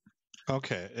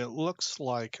 Okay, it looks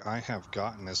like I have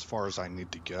gotten as far as I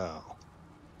need to go.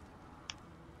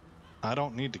 I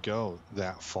don't need to go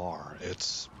that far.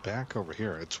 It's back over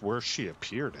here. It's where she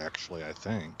appeared, actually, I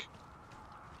think.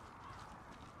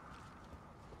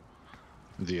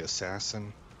 The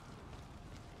assassin.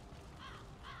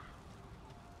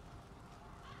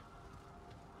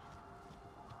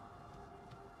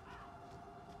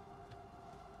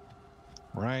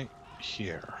 Right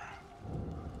here.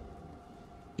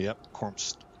 Yep,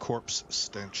 corpse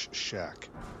stench shack.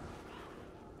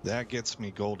 That gets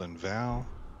me golden vow,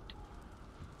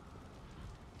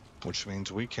 which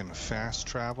means we can fast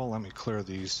travel. Let me clear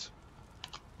these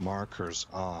markers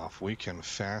off. We can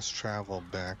fast travel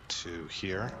back to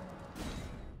here.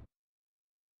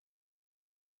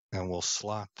 And we'll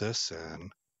slot this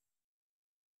in.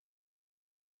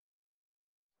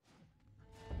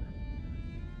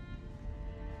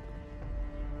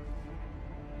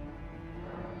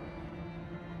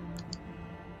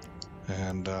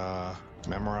 And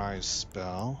memorize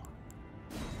spell.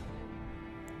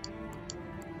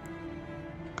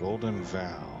 Golden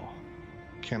vow.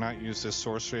 Cannot use this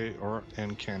sorcery or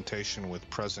incantation with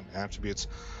present attributes.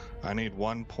 I need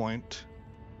 1 point,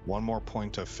 1 more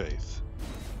point of faith.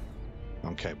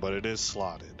 Okay, but it is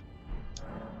slotted.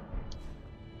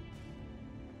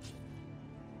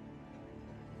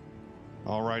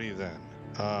 Alrighty then.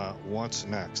 What's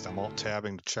next? I'm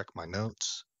alt-tabbing to check my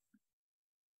notes.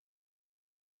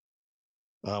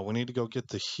 We need to go get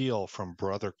the heal from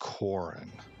Brother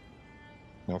Corin.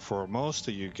 Now, for most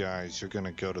of you guys, you're going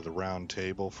to go to the round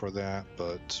table for that,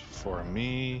 but for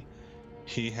me,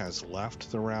 he has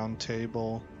left the round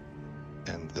table,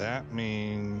 and that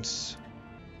means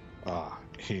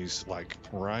he's like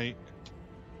right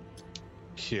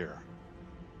here.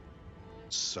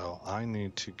 So I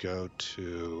need to go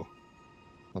to,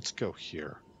 let's go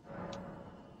here.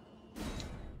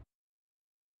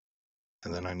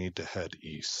 And then I need to head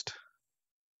east.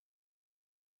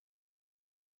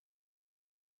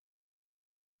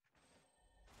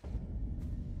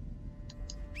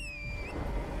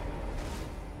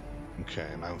 Okay,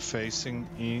 and I'm facing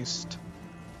east.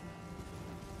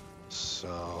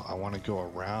 So I want to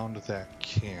go around that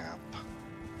camp.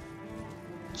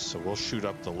 So we'll shoot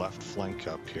up the left flank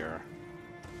up here.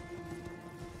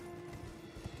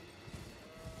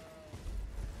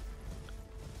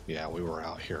 Yeah, we were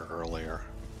out here earlier.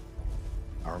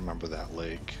 I remember that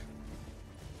lake.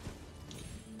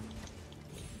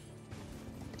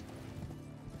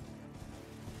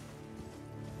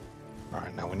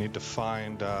 Alright, now we need to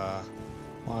find, well,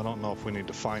 I don't know if we need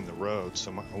to find the road,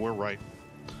 so we're right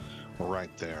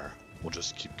there. We'll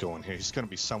just keep going here. He's going to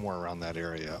be somewhere around that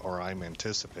area, or I'm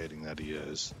anticipating that he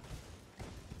is.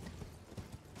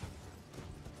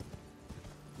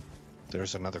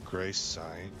 There's another grace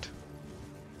site.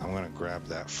 I'm going to grab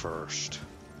that first.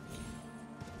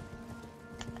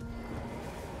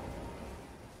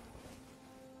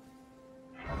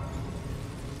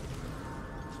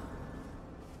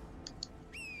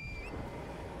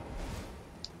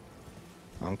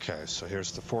 Okay, so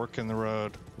here's the fork in the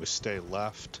road. We stay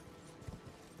left.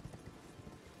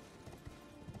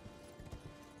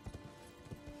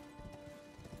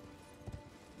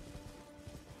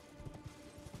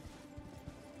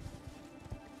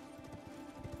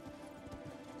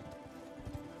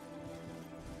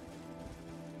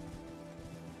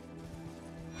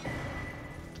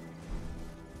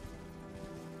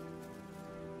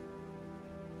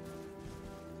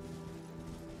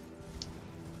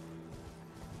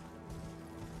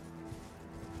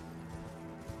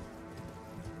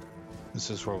 This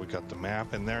is where we got the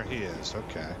map, and there he is.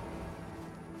 Okay.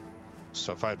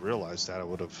 So if I'd realized that, I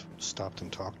would have stopped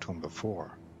and talked to him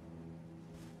before.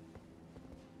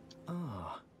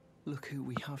 Ah, look who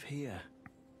we have here.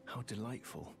 How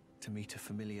delightful to meet a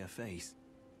familiar face,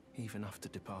 even after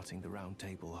departing the Round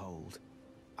Table hold.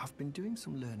 I've been doing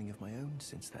some learning of my own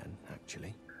since then,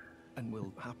 actually, and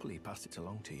will happily pass it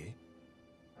along to you.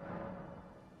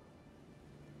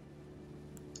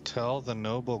 Tell the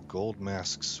noble gold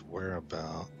mask's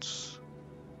whereabouts.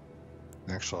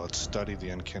 Actually, let's study the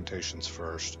incantations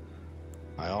first.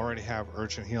 I already have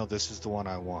urgent heal. This is the one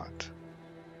I want.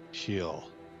 Heal.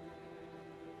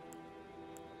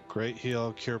 Great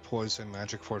heal, cure poison,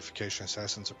 magic fortification,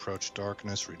 assassin's approach,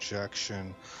 darkness,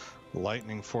 rejection,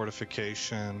 lightning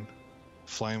fortification,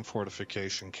 flame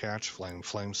fortification, catch flame,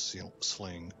 flame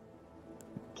sling,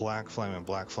 black flame, and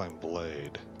black flame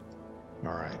blade.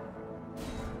 Alright.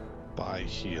 Buy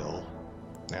heal.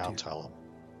 Now tell him.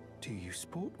 Do you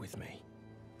sport with me?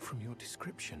 From your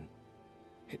description,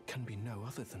 it can be no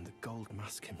other than the Gold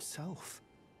Mask himself.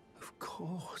 Of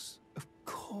course,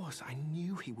 I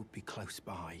knew he would be close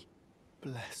by.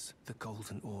 Bless the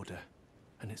Golden Order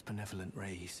and its benevolent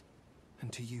rays.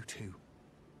 And to you too,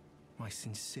 my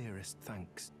sincerest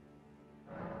thanks.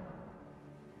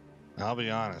 I'll be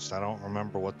honest, I don't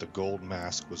remember what the gold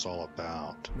mask was all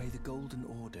about. May the Golden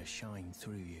Order shine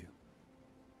through you.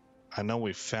 I know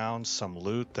we found some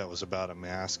loot that was about a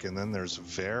mask, and then there's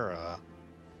Vera,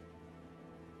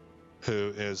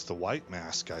 who is the white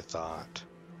mask, I thought.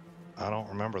 I don't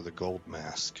remember the gold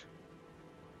mask.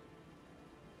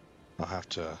 I'll have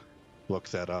to look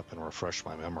that up and refresh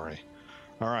my memory.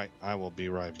 All right, I will be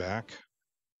right back.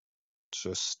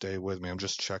 Just stay with me. I'm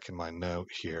just checking my note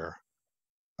here.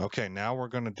 Okay, now we're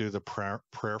going to do the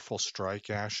Prayerful Strike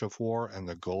Ash of War and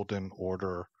the Golden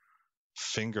Order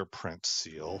Fingerprint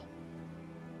Seal.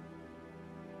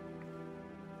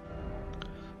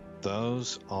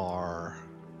 Those are...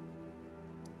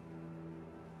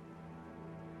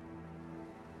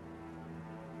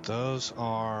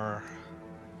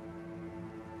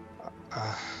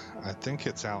 I think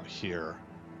it's out here.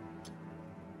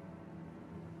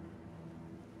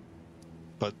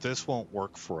 But this won't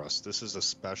work for us. This is a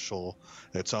special,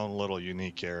 its own little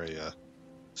unique area.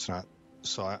 It's not,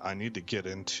 so I need to get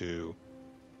into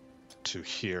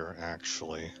here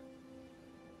actually.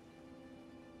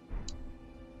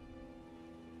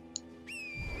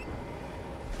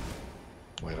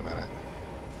 Wait a minute.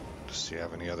 Does he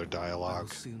have any other I dialogue? will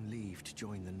soon leave to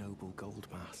join the noble Gold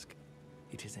Mask.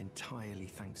 It is entirely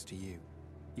thanks to you.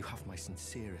 You have my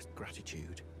sincerest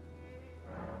gratitude.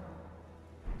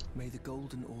 May the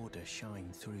Golden Order shine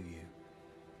through you.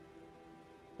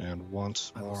 And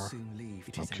once more. I will soon leave.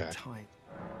 It is Okay. entire.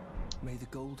 May the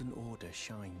Golden Order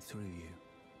shine through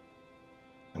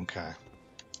you. Okay.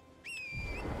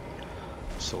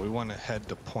 So we want to head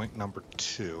to point number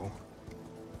 2.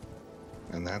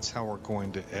 And that's how we're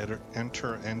going to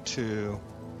enter into,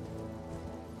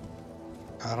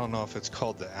 I don't know if it's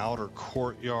called the outer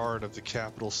courtyard of the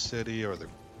capital city or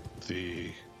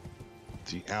the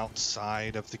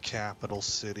outside of the capital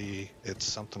city. It's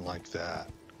something like that.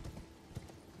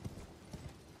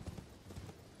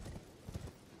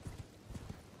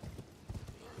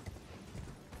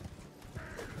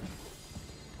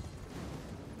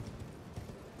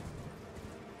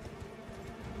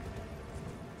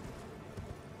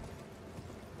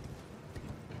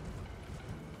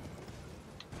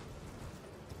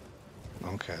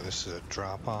 Okay, this is a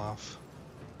drop-off,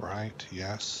 right?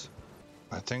 Yes.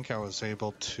 I think I was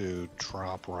able to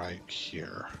drop right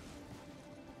here.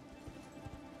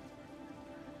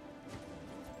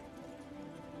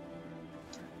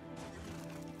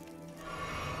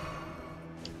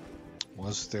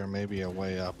 Was there maybe a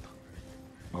way up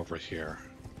over here?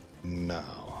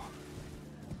 No.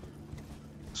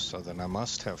 So then I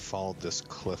must have followed this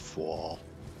cliff wall,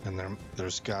 and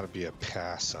there's got to be a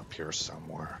pass up here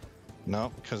somewhere.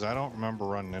 Nope, because I don't remember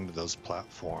running into those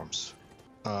platforms.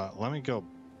 Let me go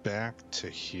back to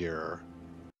here.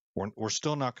 We're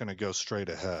still not going to go straight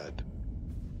ahead.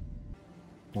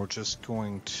 We're just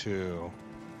going to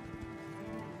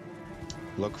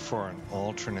look for an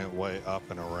alternate way up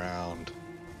and around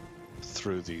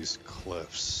through these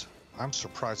cliffs. I'm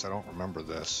surprised I don't remember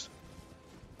this.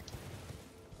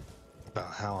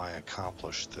 About how I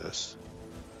accomplished this.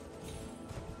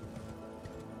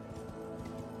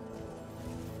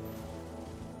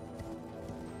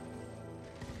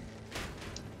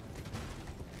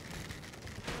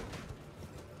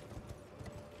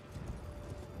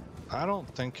 I don't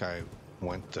think I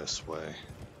went this way.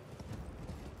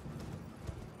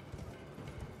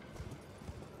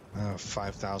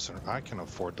 5,000. I can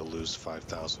afford to lose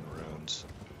 5,000 runes.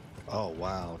 Oh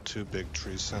wow, 2 big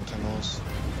tree sentinels.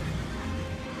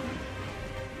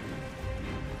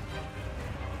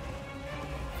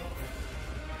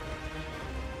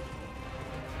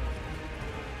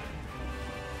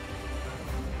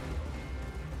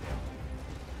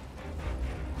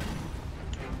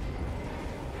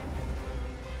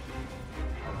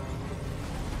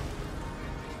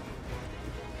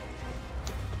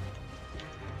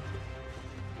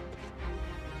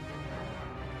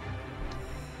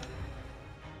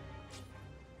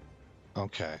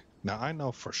 Okay, now I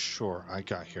know for sure I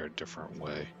got here a different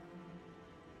way.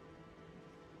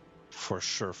 For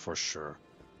sure, for sure.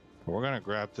 We're gonna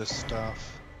grab this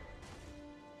stuff.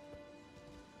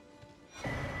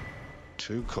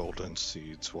 2 golden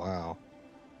seeds, wow.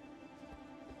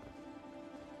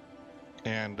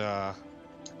 And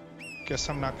guess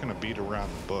I'm not gonna beat around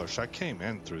the bush. I came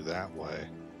in through that way,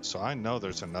 so I know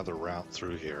there's another route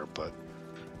through here, but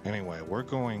anyway, we're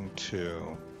going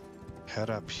to head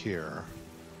up here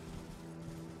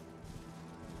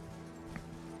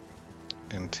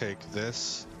and take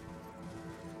this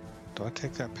Do I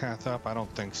take that path up? I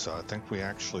don't think so. I think we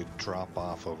actually drop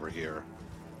off over here.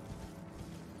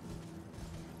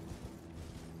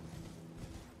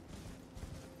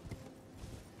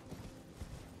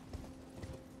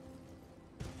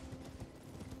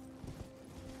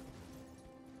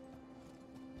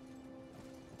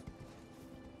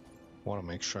 I want to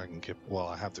make sure I can get... Well,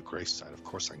 I have the gray side. Of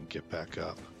course I can get back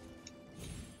up.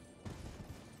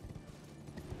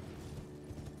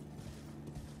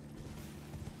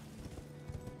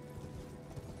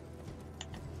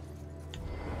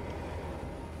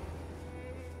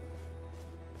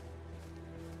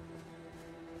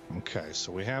 Okay,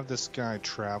 so we have this guy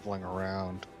traveling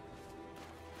around.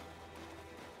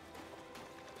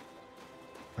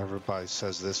 Everybody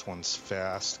says this one's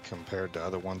fast compared to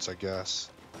other ones, I guess.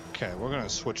 Okay, we're going to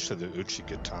switch to the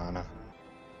Uchigatana.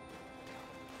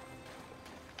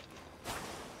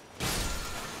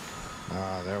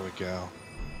 Ah, there we go.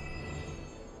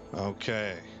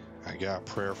 Okay, I got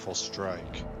Prayerful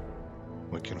Strike.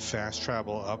 We can fast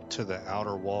travel up to the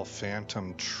Outer Wall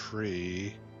Phantom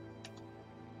Tree.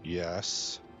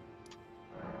 Yes.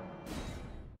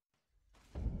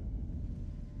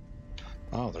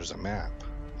 Oh, there's a map.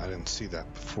 I didn't see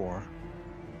that before.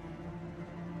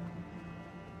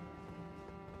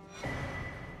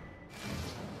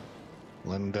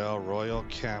 Lindell Royal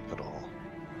Capital.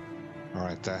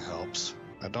 Alright, that helps.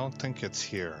 I don't think it's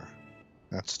here.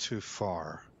 That's too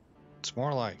far. It's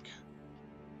more like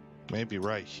maybe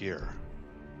right here.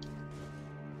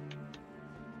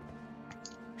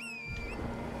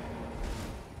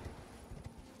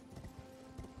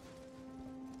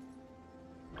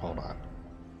 Hold on.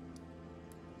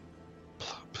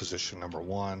 Position number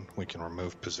 1. We can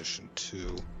remove position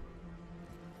 2.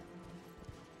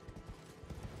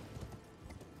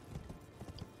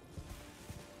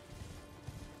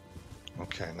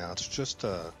 Okay, now it's just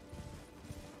a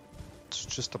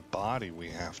body we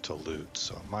have to loot,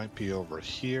 so it might be over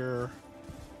here.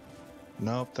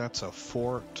 Nope, that's a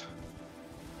fort.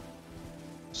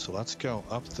 So let's go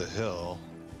up the hill.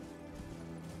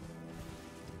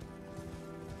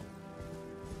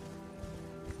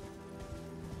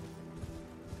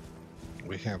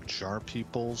 We have jar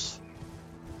peoples.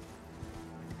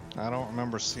 I don't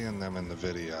remember seeing them in the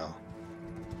video.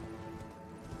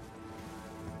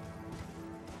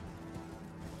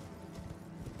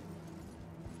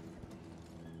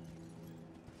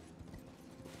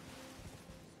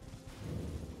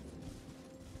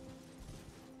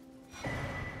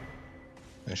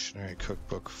 Missionary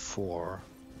Cookbook 4.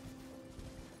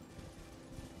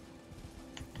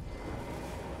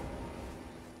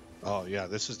 Oh yeah,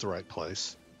 this is the right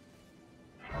place.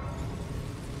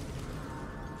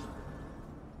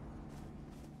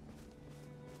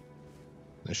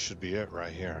 This should be it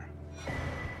right here.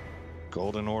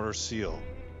 Golden Order seal.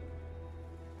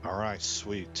 Alright,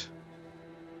 sweet.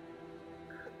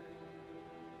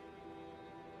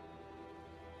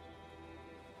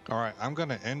 Alright, I'm going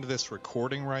to end this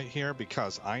recording right here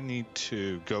because I need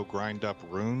to go grind up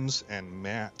runes and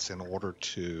mats in order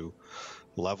to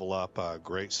level up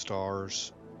Great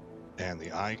Stars and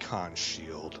the Icon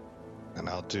Shield. And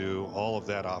I'll do all of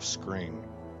that off screen.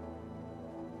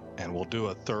 And we'll do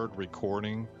a third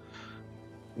recording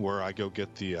where I go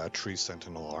get the Tree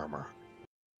Sentinel armor.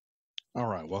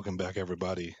 Alright, welcome back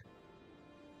everybody.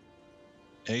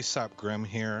 Aesop Grimm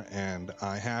here, and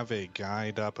I have a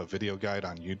guide up, a video guide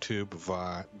on YouTube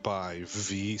by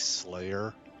V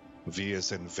Slayer. V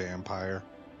is in vampire.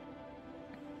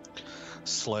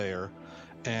 Slayer.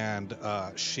 And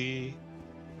she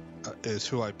is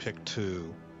who I picked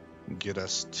to get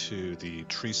us to the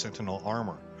Tree Sentinel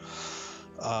armor.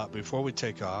 Before we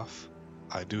take off,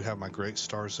 I do have my Great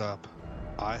Stars up.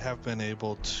 I have been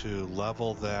able to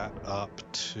level that up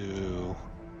to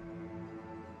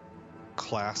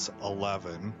class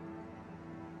 11,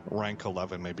 rank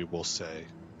 11 maybe we'll say.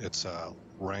 It's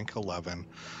rank 11.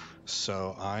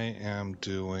 So I am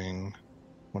doing,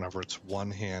 whenever it's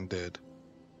one-handed,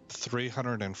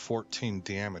 314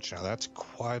 damage. Now that's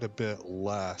quite a bit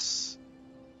less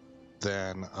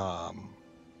than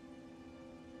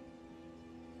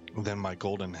my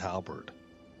golden halberd.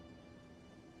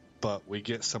 But we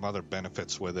get some other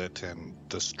benefits with it, and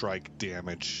the strike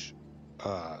damage,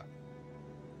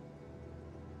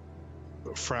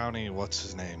 Frowny, what's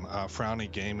his name?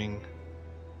 Frowny Gaming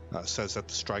says that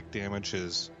the strike damage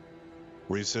is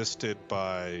resisted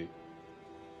by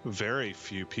very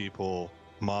few people,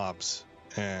 mobs,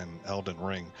 in Elden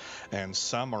Ring, and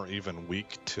some are even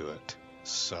weak to it.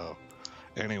 So,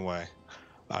 anyway,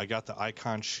 I got the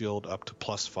Icon Shield up to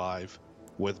 +5.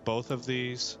 With both of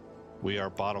these, we are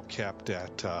bottle capped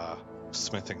at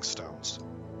smithing stones.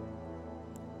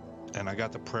 and I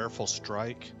got the prayerful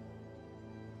strike,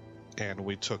 and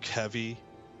we took heavy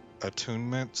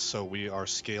attunement, so we are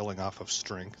scaling off of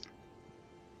strength.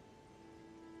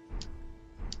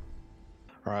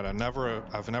 All right,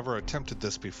 I've never attempted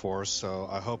this before, so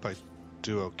I hope I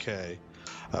do okay.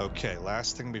 Okay,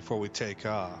 last thing before we take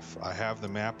off, I have the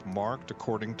map marked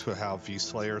according to how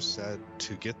V-Slayer said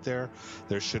to get there.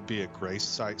 There should be a grace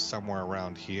site somewhere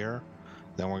around here.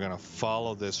 Then we're going to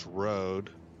follow this road.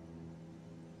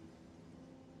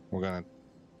 We're going to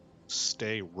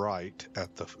stay right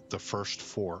at the first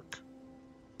fork.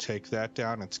 Take that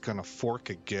down. It's going to fork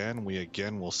again. We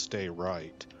again will stay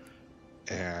right.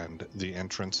 And the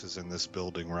entrance is in this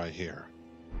building right here.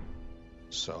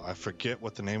 So I forget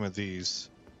what the name of this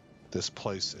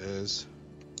place is.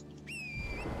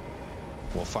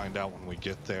 We'll find out when we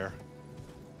get there.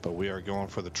 But we are going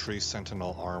for the Tree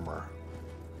Sentinel armor.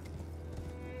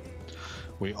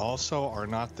 We also are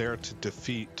not there to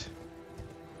defeat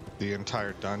the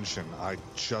entire dungeon. I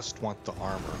just want the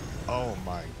armor. Oh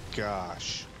my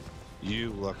gosh.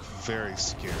 You look very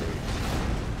scary.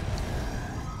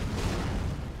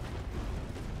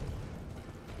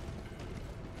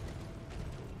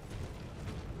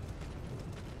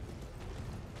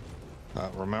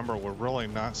 Remember, we're really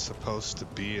not supposed to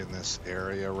be in this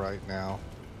area right now.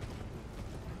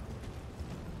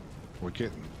 We're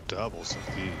getting doubles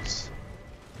of these.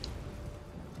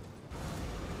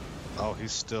 Oh,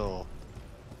 he's still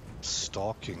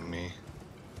stalking me.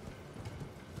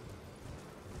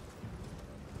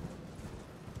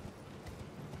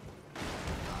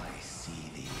 I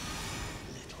see thee,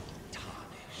 little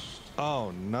tarnished.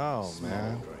 Oh no,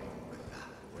 man. With that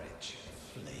wretched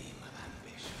flame of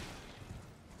ambition.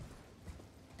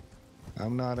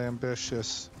 I'm not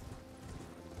ambitious.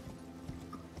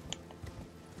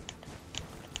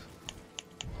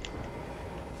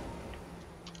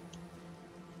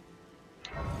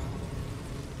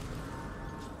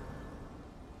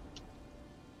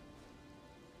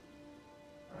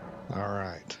 All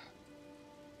right.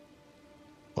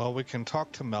 Well, we can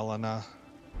talk to Melina,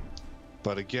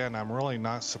 but again, I'm really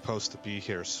not supposed to be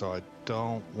here, so I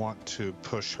don't want to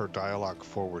push her dialogue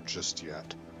forward just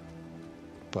yet.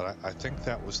 But I think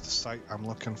that was the site I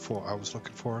was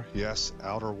looking for. Yes,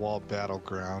 Outer Wall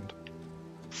Battleground.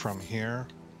 From here,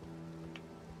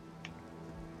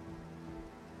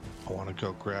 I want to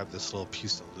go grab this little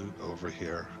piece of loot over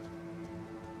here.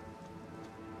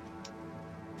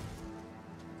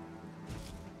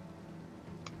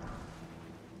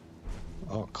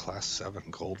 Oh, class 7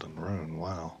 golden rune,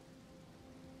 wow.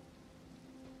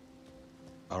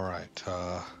 All right,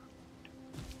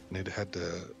 need to head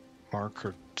to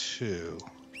marker 2.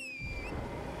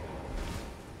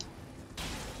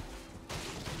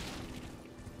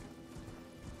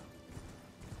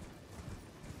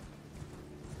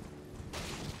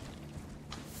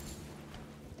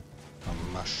 A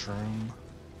mushroom.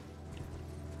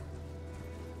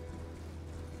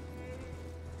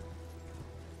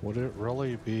 Would it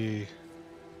really be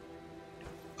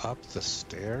up the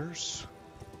stairs?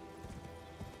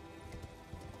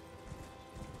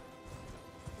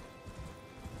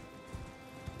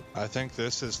 I think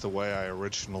this is the way I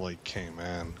originally came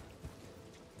in.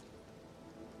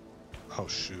 Oh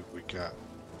shoot,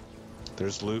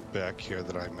 there's loot back here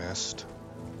that I missed.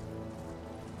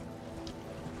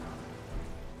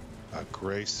 A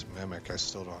Grace Mimic, I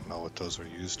still don't know what those are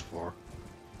used for.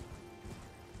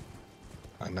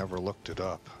 I never looked it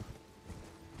up.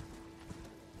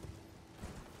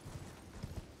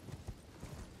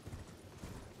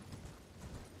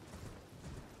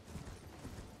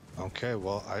 Okay,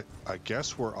 well, I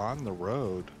guess we're on the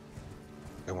road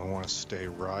and we want to stay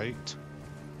right.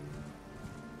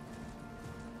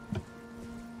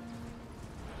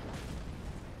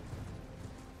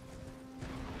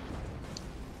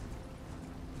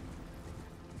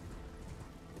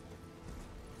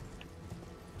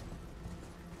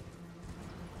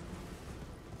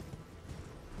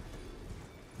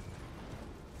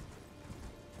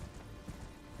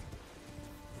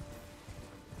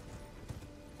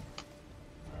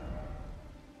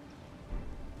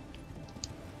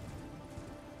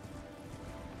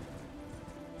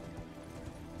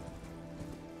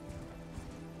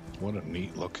 What a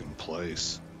neat looking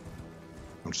place.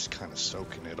 I'm just kind of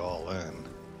soaking it all in.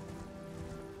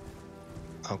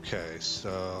 Okay,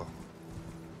 so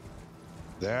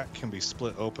that can be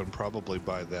split open probably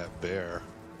by that bear.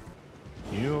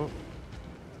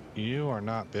 You are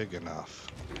not big enough.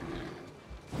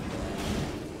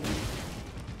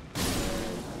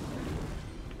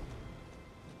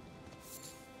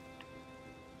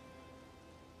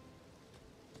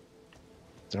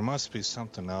 There must be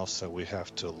something else that we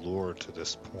have to lure to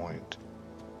this point.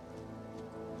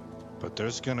 But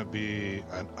there's going to be,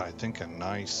 I think, a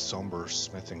nice somber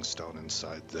smithing stone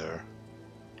inside there.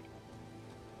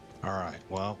 All right,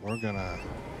 well, we're going to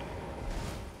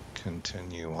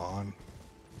continue on.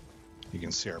 You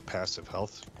can see our passive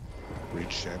health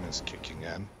regen is kicking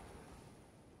in.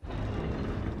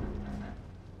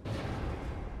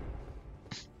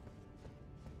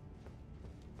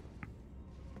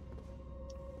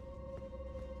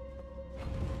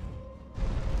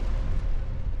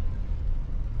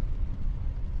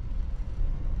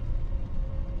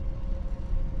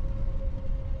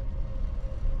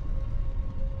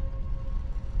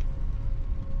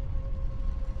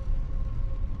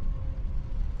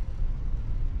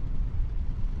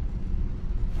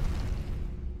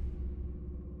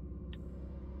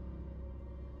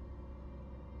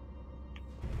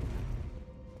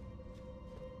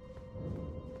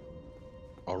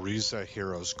 Ariza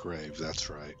Hero's Grave, that's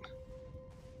right.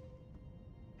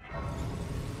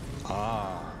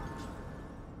 Ah.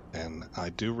 And I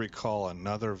do recall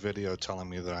another video telling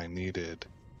me that I needed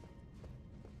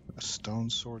a stone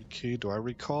sword key. Do I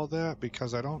recall that?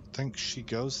 Because I don't think she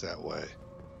goes that way.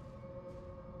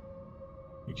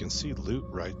 You can see loot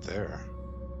right there.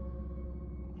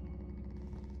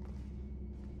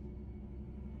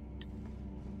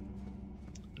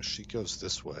 She goes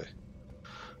this way.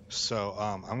 So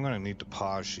I'm going to need to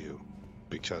pause you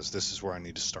because this is where I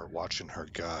need to start watching her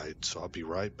guide. So I'll be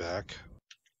right back.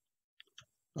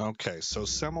 Okay, so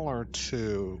similar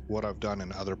to what I've done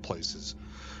in other places,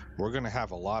 we're going to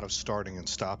have a lot of starting and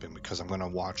stopping because I'm going to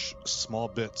watch small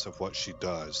bits of what she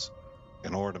does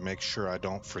in order to make sure I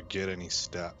don't forget any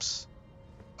steps.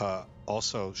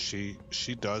 Also, she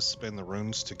does spin the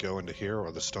runes to go into here,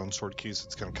 or the stone sword keys.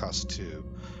 It's going to cost 2.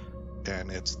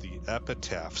 And it's the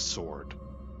Epitaph sword.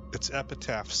 It's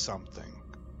Epitaph something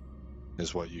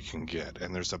is what you can get.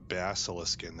 And there's a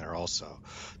basilisk in there also.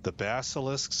 The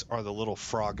basilisks are the little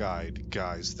frog-eyed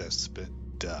guys that spit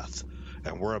death.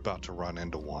 And we're about to run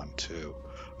into one too,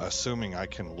 assuming I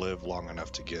can live long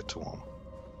enough to get to them.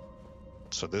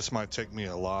 So this might take me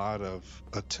a lot of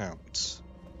attempts.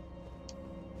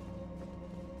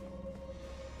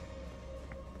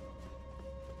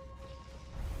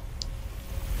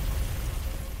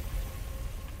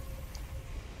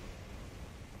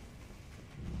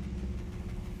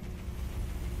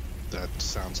 That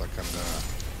sounds like I'm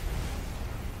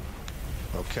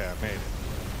gonna... Okay, I made it.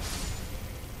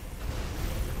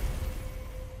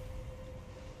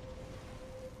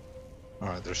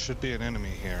 Alright, there should be an enemy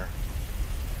here.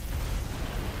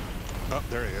 Oh,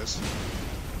 there he is.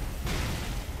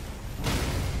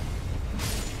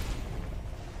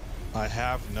 I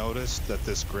have noticed that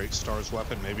this Great Star's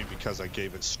weapon, maybe because I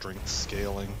gave it strength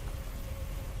scaling,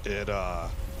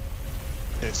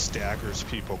 it staggers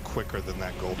people quicker than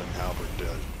that golden halberd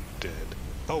did.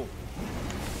 Oh!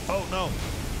 Oh no!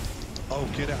 Oh,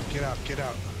 get out, get out, get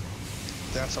out.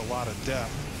 That's a lot of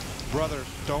death. Brother,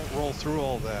 don't roll through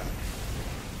all that.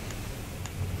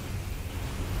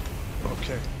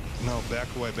 Okay. No, back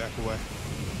away, back away.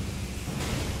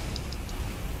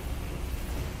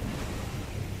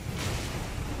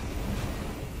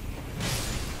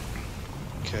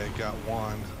 Okay, got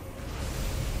one.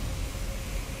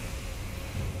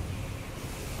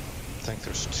 I think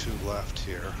there's 2 left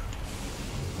here.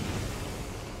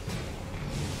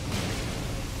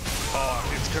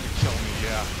 Oh, it's gonna kill me,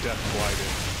 yeah. Death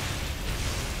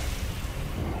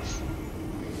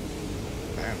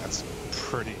blighted. Man, that's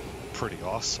pretty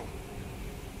awesome.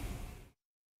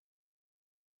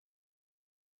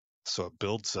 So it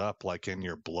builds up like in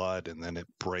your blood and then it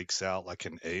breaks out like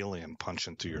an alien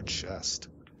punching through your chest.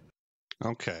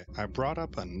 Okay, I brought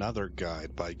up another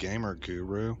guide by Gamer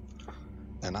Guru,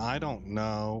 and I don't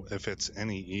know if it's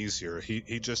any easier.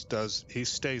 He just does, he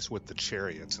stays with the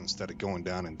chariots instead of going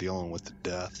down and dealing with the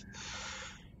death.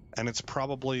 And it's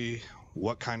probably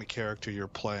what kind of character you're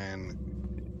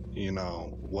playing, you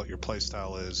know, what your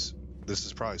playstyle is. This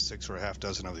is probably 6 or a half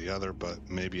dozen of the other, but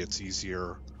maybe it's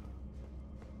easier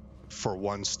for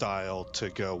one style to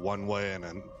go one way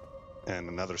and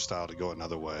another style to go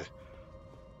another way.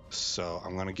 So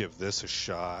I'm going to give this a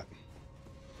shot.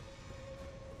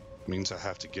 Means I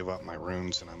have to give up my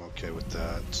runes, and I'm okay with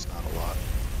that. It's not a lot.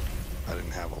 I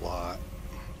didn't have a lot.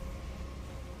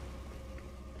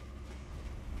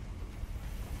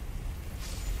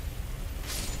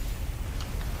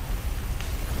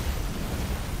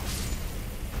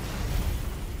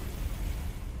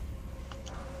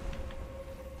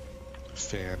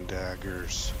 Fan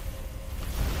daggers.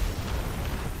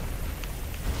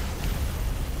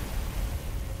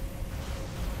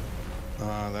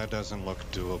 That doesn't look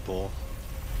doable.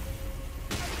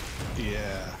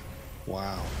 Yeah.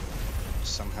 Wow.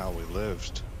 Somehow we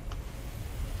lived.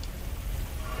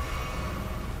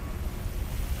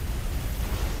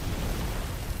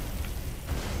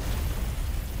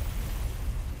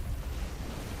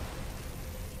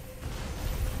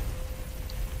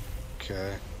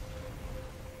 Okay.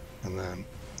 And then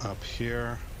up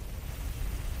here.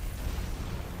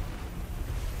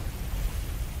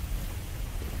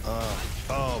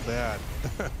 Oh, bad.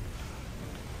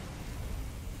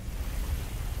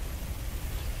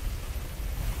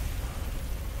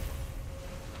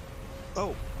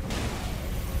 Oh.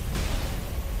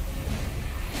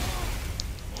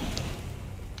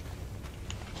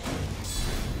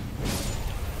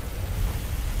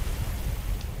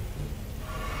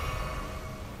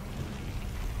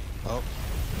 Oh.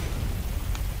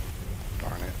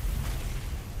 Darn it.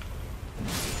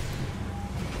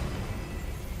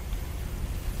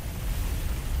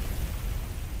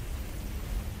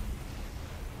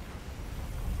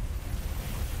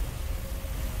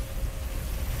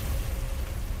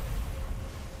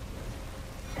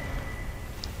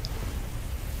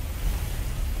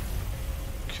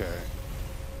 Okay.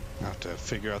 I have to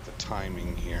figure out the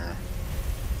timing here.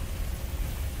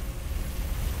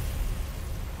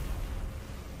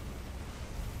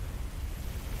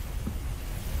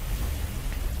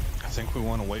 I think we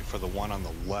want to wait for the one on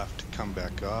the left to come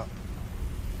back up.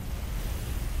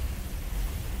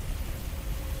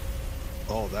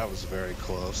 Oh, that was very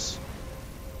close.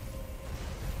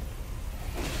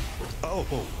 Oh!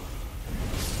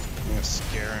 You're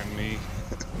scaring me.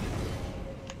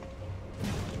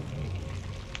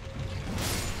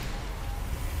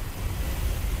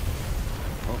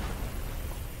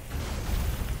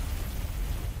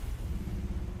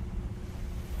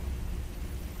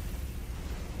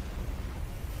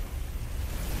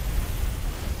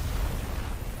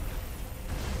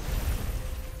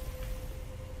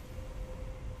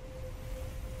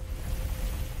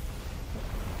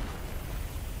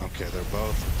 Okay, they're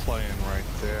both playing right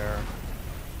there.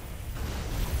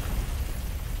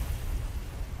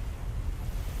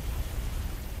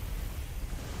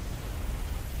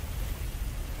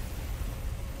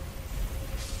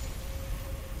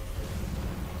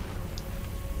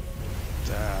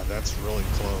 That's really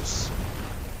close.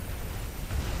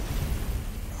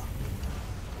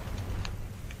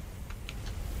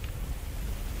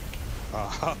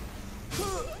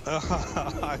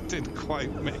 I didn't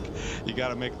quite make. You got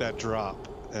to make that drop,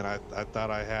 and I thought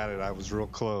I had it. I was real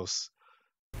close.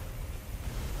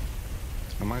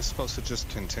 Am I supposed to just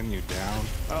continue down?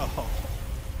 Oh,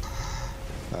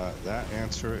 that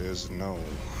answer is no.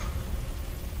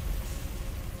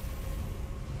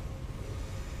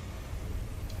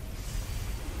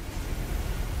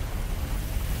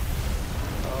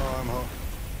 Oh,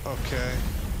 okay.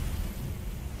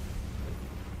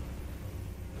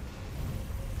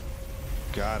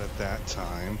 Got it that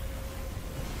time.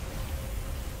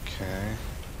 Okay.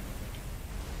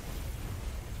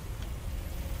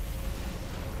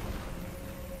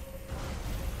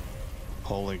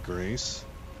 Holy grease.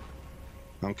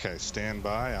 Okay, stand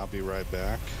by. I'll be right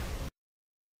back.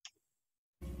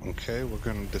 Okay, we're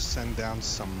going to descend down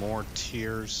some more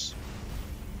tiers.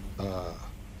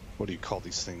 What do you call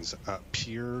these things?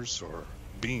 Piers or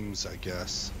beams, I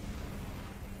guess.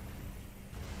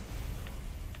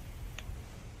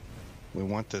 We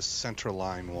want this center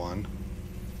line one.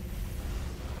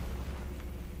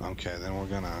 Okay, then we're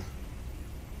gonna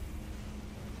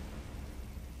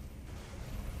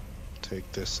take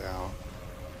this out.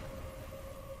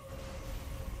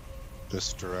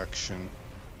 This direction.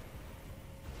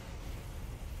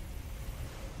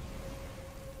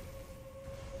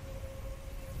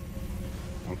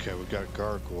 Okay, we got a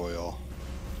gargoyle.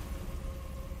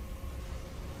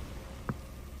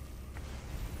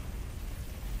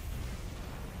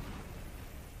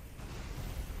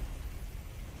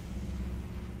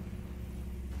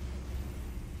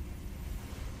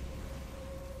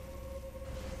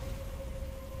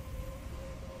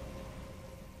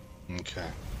 Okay,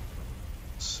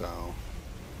 so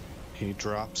he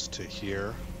drops to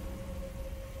here.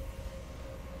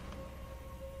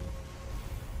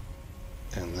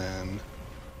 And then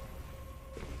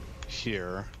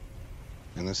here,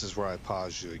 and this is where I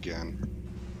pause you again.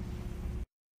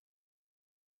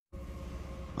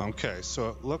 Okay, so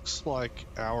it looks like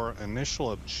our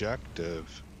initial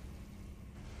objective,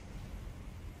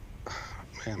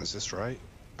 man, is this right?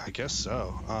 I guess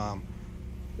so.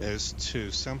 Is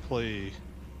to simply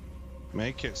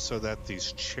make it so that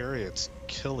these chariots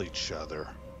kill each other.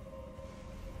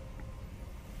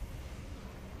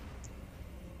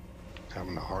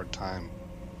 having a hard time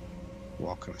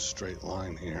walking a straight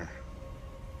line here.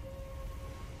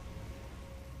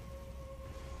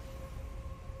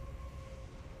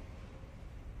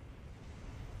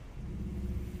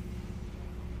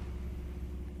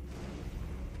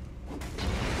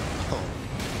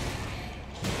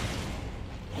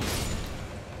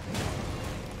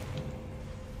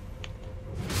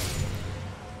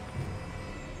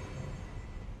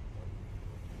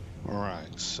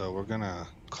 So we're gonna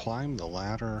climb the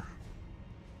ladder.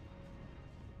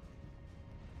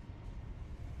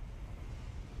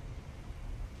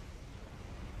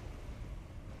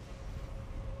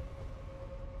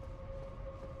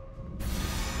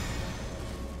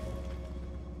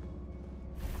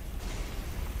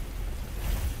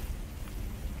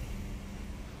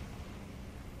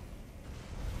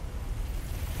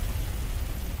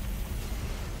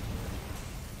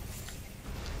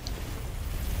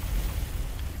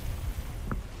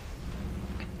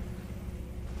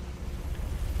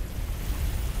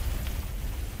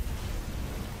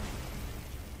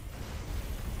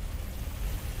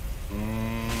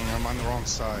 I'm on the wrong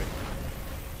side.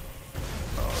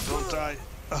 Oh, don't die.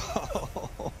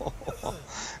 Oh,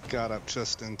 got up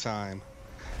just in time.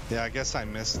 Yeah, I guess I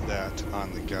missed that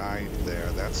on the guide there.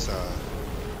 That's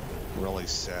really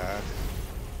sad.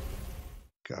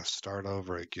 Gotta start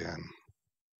over again.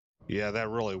 Yeah, that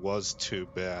really was too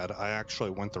bad. I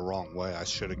actually went the wrong way. I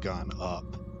should have gone up.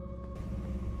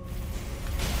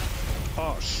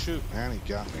 Oh, shoot, man, he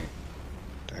got me.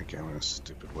 Dadgummit, a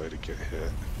stupid way to get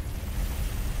hit.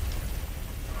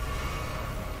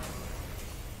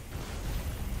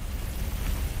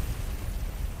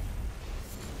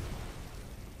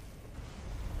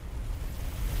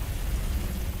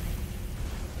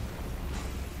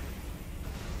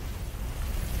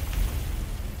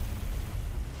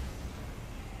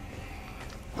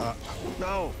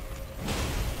 No!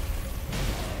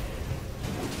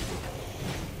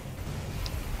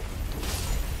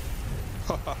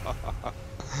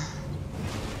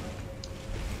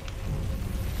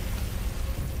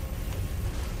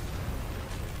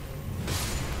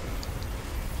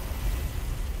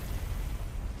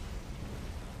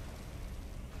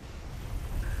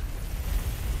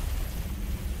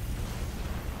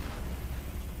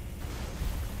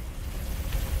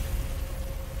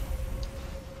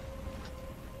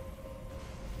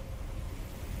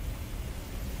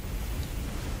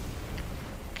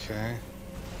 Okay.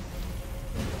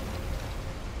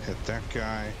 Hit that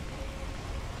guy.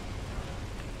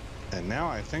 And now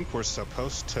I think we're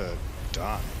supposed to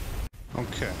die.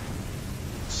 Okay.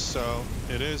 So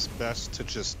it is best to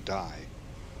just die.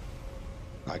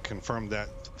 I confirmed that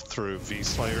through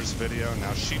V-Slayer's video.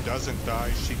 Now she doesn't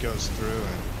die. She goes through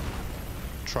and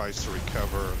tries to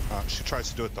recover. She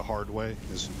tries to do it the hard way,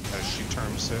 as she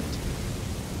terms it.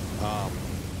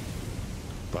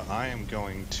 But I am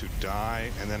going to die,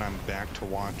 and then I'm back to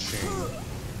watching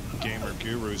Gamer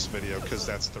Guru's video, because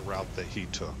that's the route that he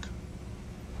took.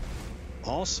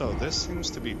 Also, this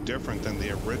seems to be different than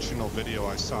the original video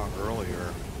I saw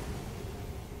earlier,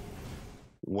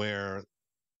 where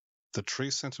the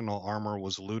Tree Sentinel armor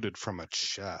was looted from a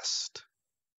chest.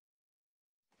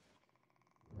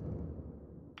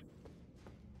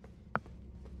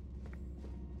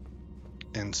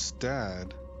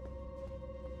 Instead,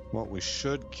 what we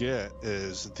should get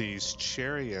is these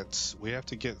chariots. We have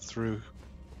to get through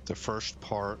the first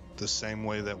part the same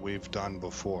way that we've done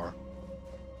before.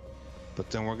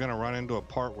 But then we're going to run into a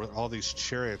part where all these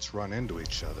chariots run into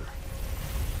each other.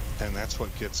 And that's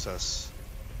what gets us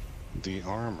the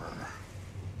armor.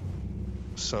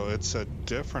 So it's a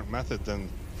different method than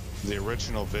the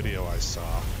original video I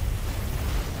saw.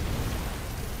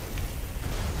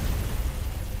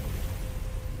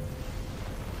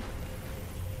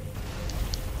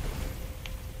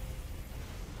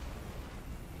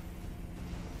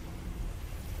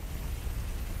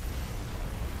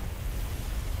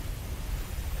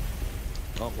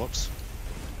 Oh, whoops.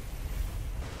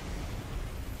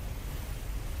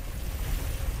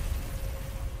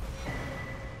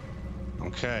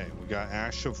 Okay, we got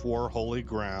Ash of War, Holy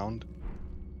Ground,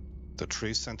 the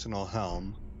Tree Sentinel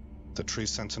Helm, the Tree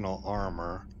Sentinel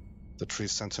Armor, the Tree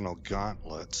Sentinel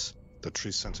Gauntlets, the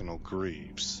Tree Sentinel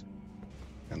Greaves.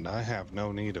 And I have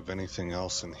no need of anything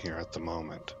else in here at the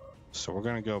moment. So we're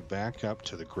going to go back up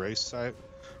to the Gray site.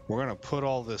 We're going to put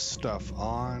all this stuff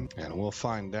on, and we'll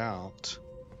find out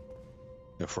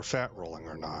if we're fat rolling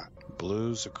or not.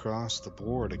 Blues across the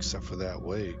board except for that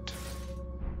weight.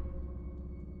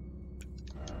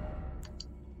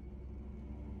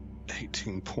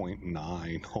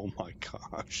 $18.9. Oh my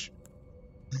gosh.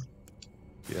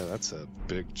 Yeah, that's a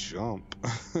big jump.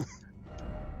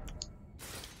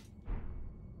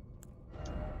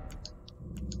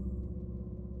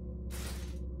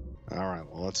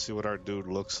 let's see what our dude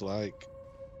looks like.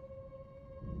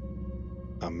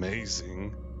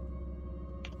 Amazing.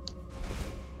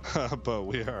 But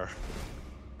we are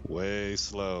way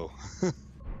slow.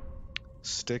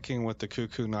 Sticking with the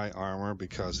Cuckoo Knight armor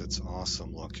because it's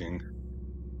awesome looking.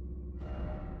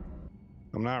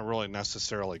 I'm not really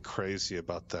necessarily crazy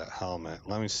about that helmet.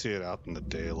 Let me see it out in the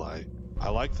daylight. I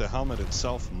like the helmet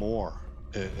itself more.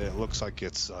 It looks like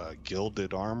it's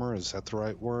gilded armor. Is that the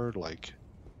right word? Like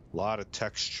a lot of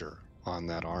texture on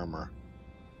that armor.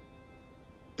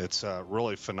 It's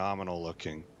really phenomenal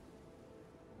looking.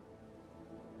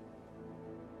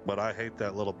 But I hate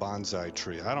that little bonsai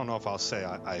tree. I don't know if I'll say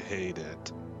I hate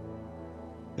it.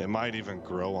 It might even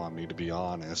grow on me, to be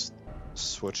honest.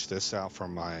 Switch this out for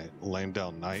my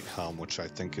Landell Knight helm, which I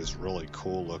think is really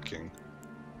cool looking.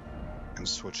 And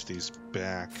switch these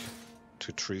back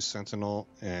to Tree Sentinel.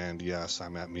 And yes,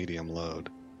 I'm at medium load.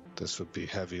 This would be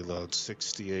heavy load,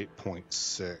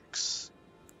 68.6.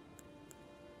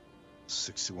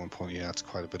 61 point, yeah, it's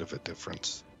quite a bit of a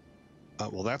difference.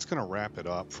 Well, that's going to wrap it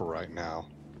up for right now.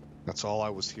 That's all I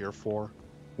was here for.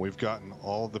 We've gotten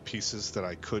all the pieces that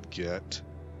I could get.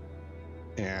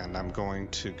 And I'm going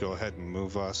to go ahead and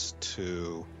move us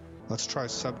to, let's try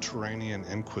Subterranean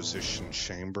Inquisition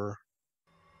Chamber.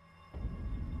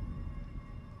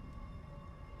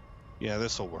 Yeah,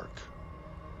 this will work.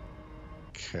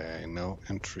 Okay, no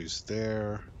entries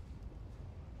there.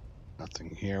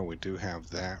 Nothing here. We do have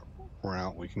that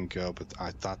route we can go, but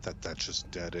I thought that just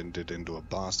dead-ended into a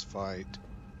boss fight.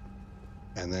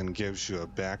 And then gives you a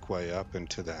back way up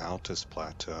into the Altus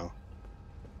Plateau.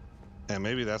 And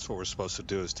maybe that's what we're supposed to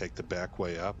do, is take the back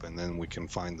way up, and then we can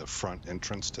find the front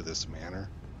entrance to this manor.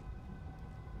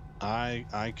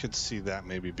 I could see that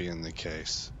maybe being the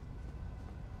case.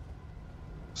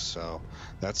 So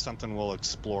that's something we'll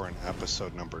explore in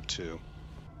episode number 2.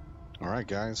 All right,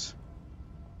 guys.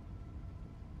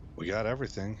 We got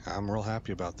everything. I'm real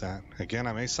happy about that. Again,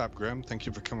 I'm Aesop Grimm. Thank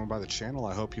you for coming by the channel.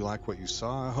 I hope you like what you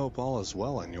saw. I hope all is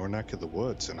well in your neck of the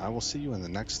woods, and I will see you in the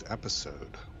next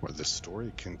episode where this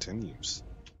story continues.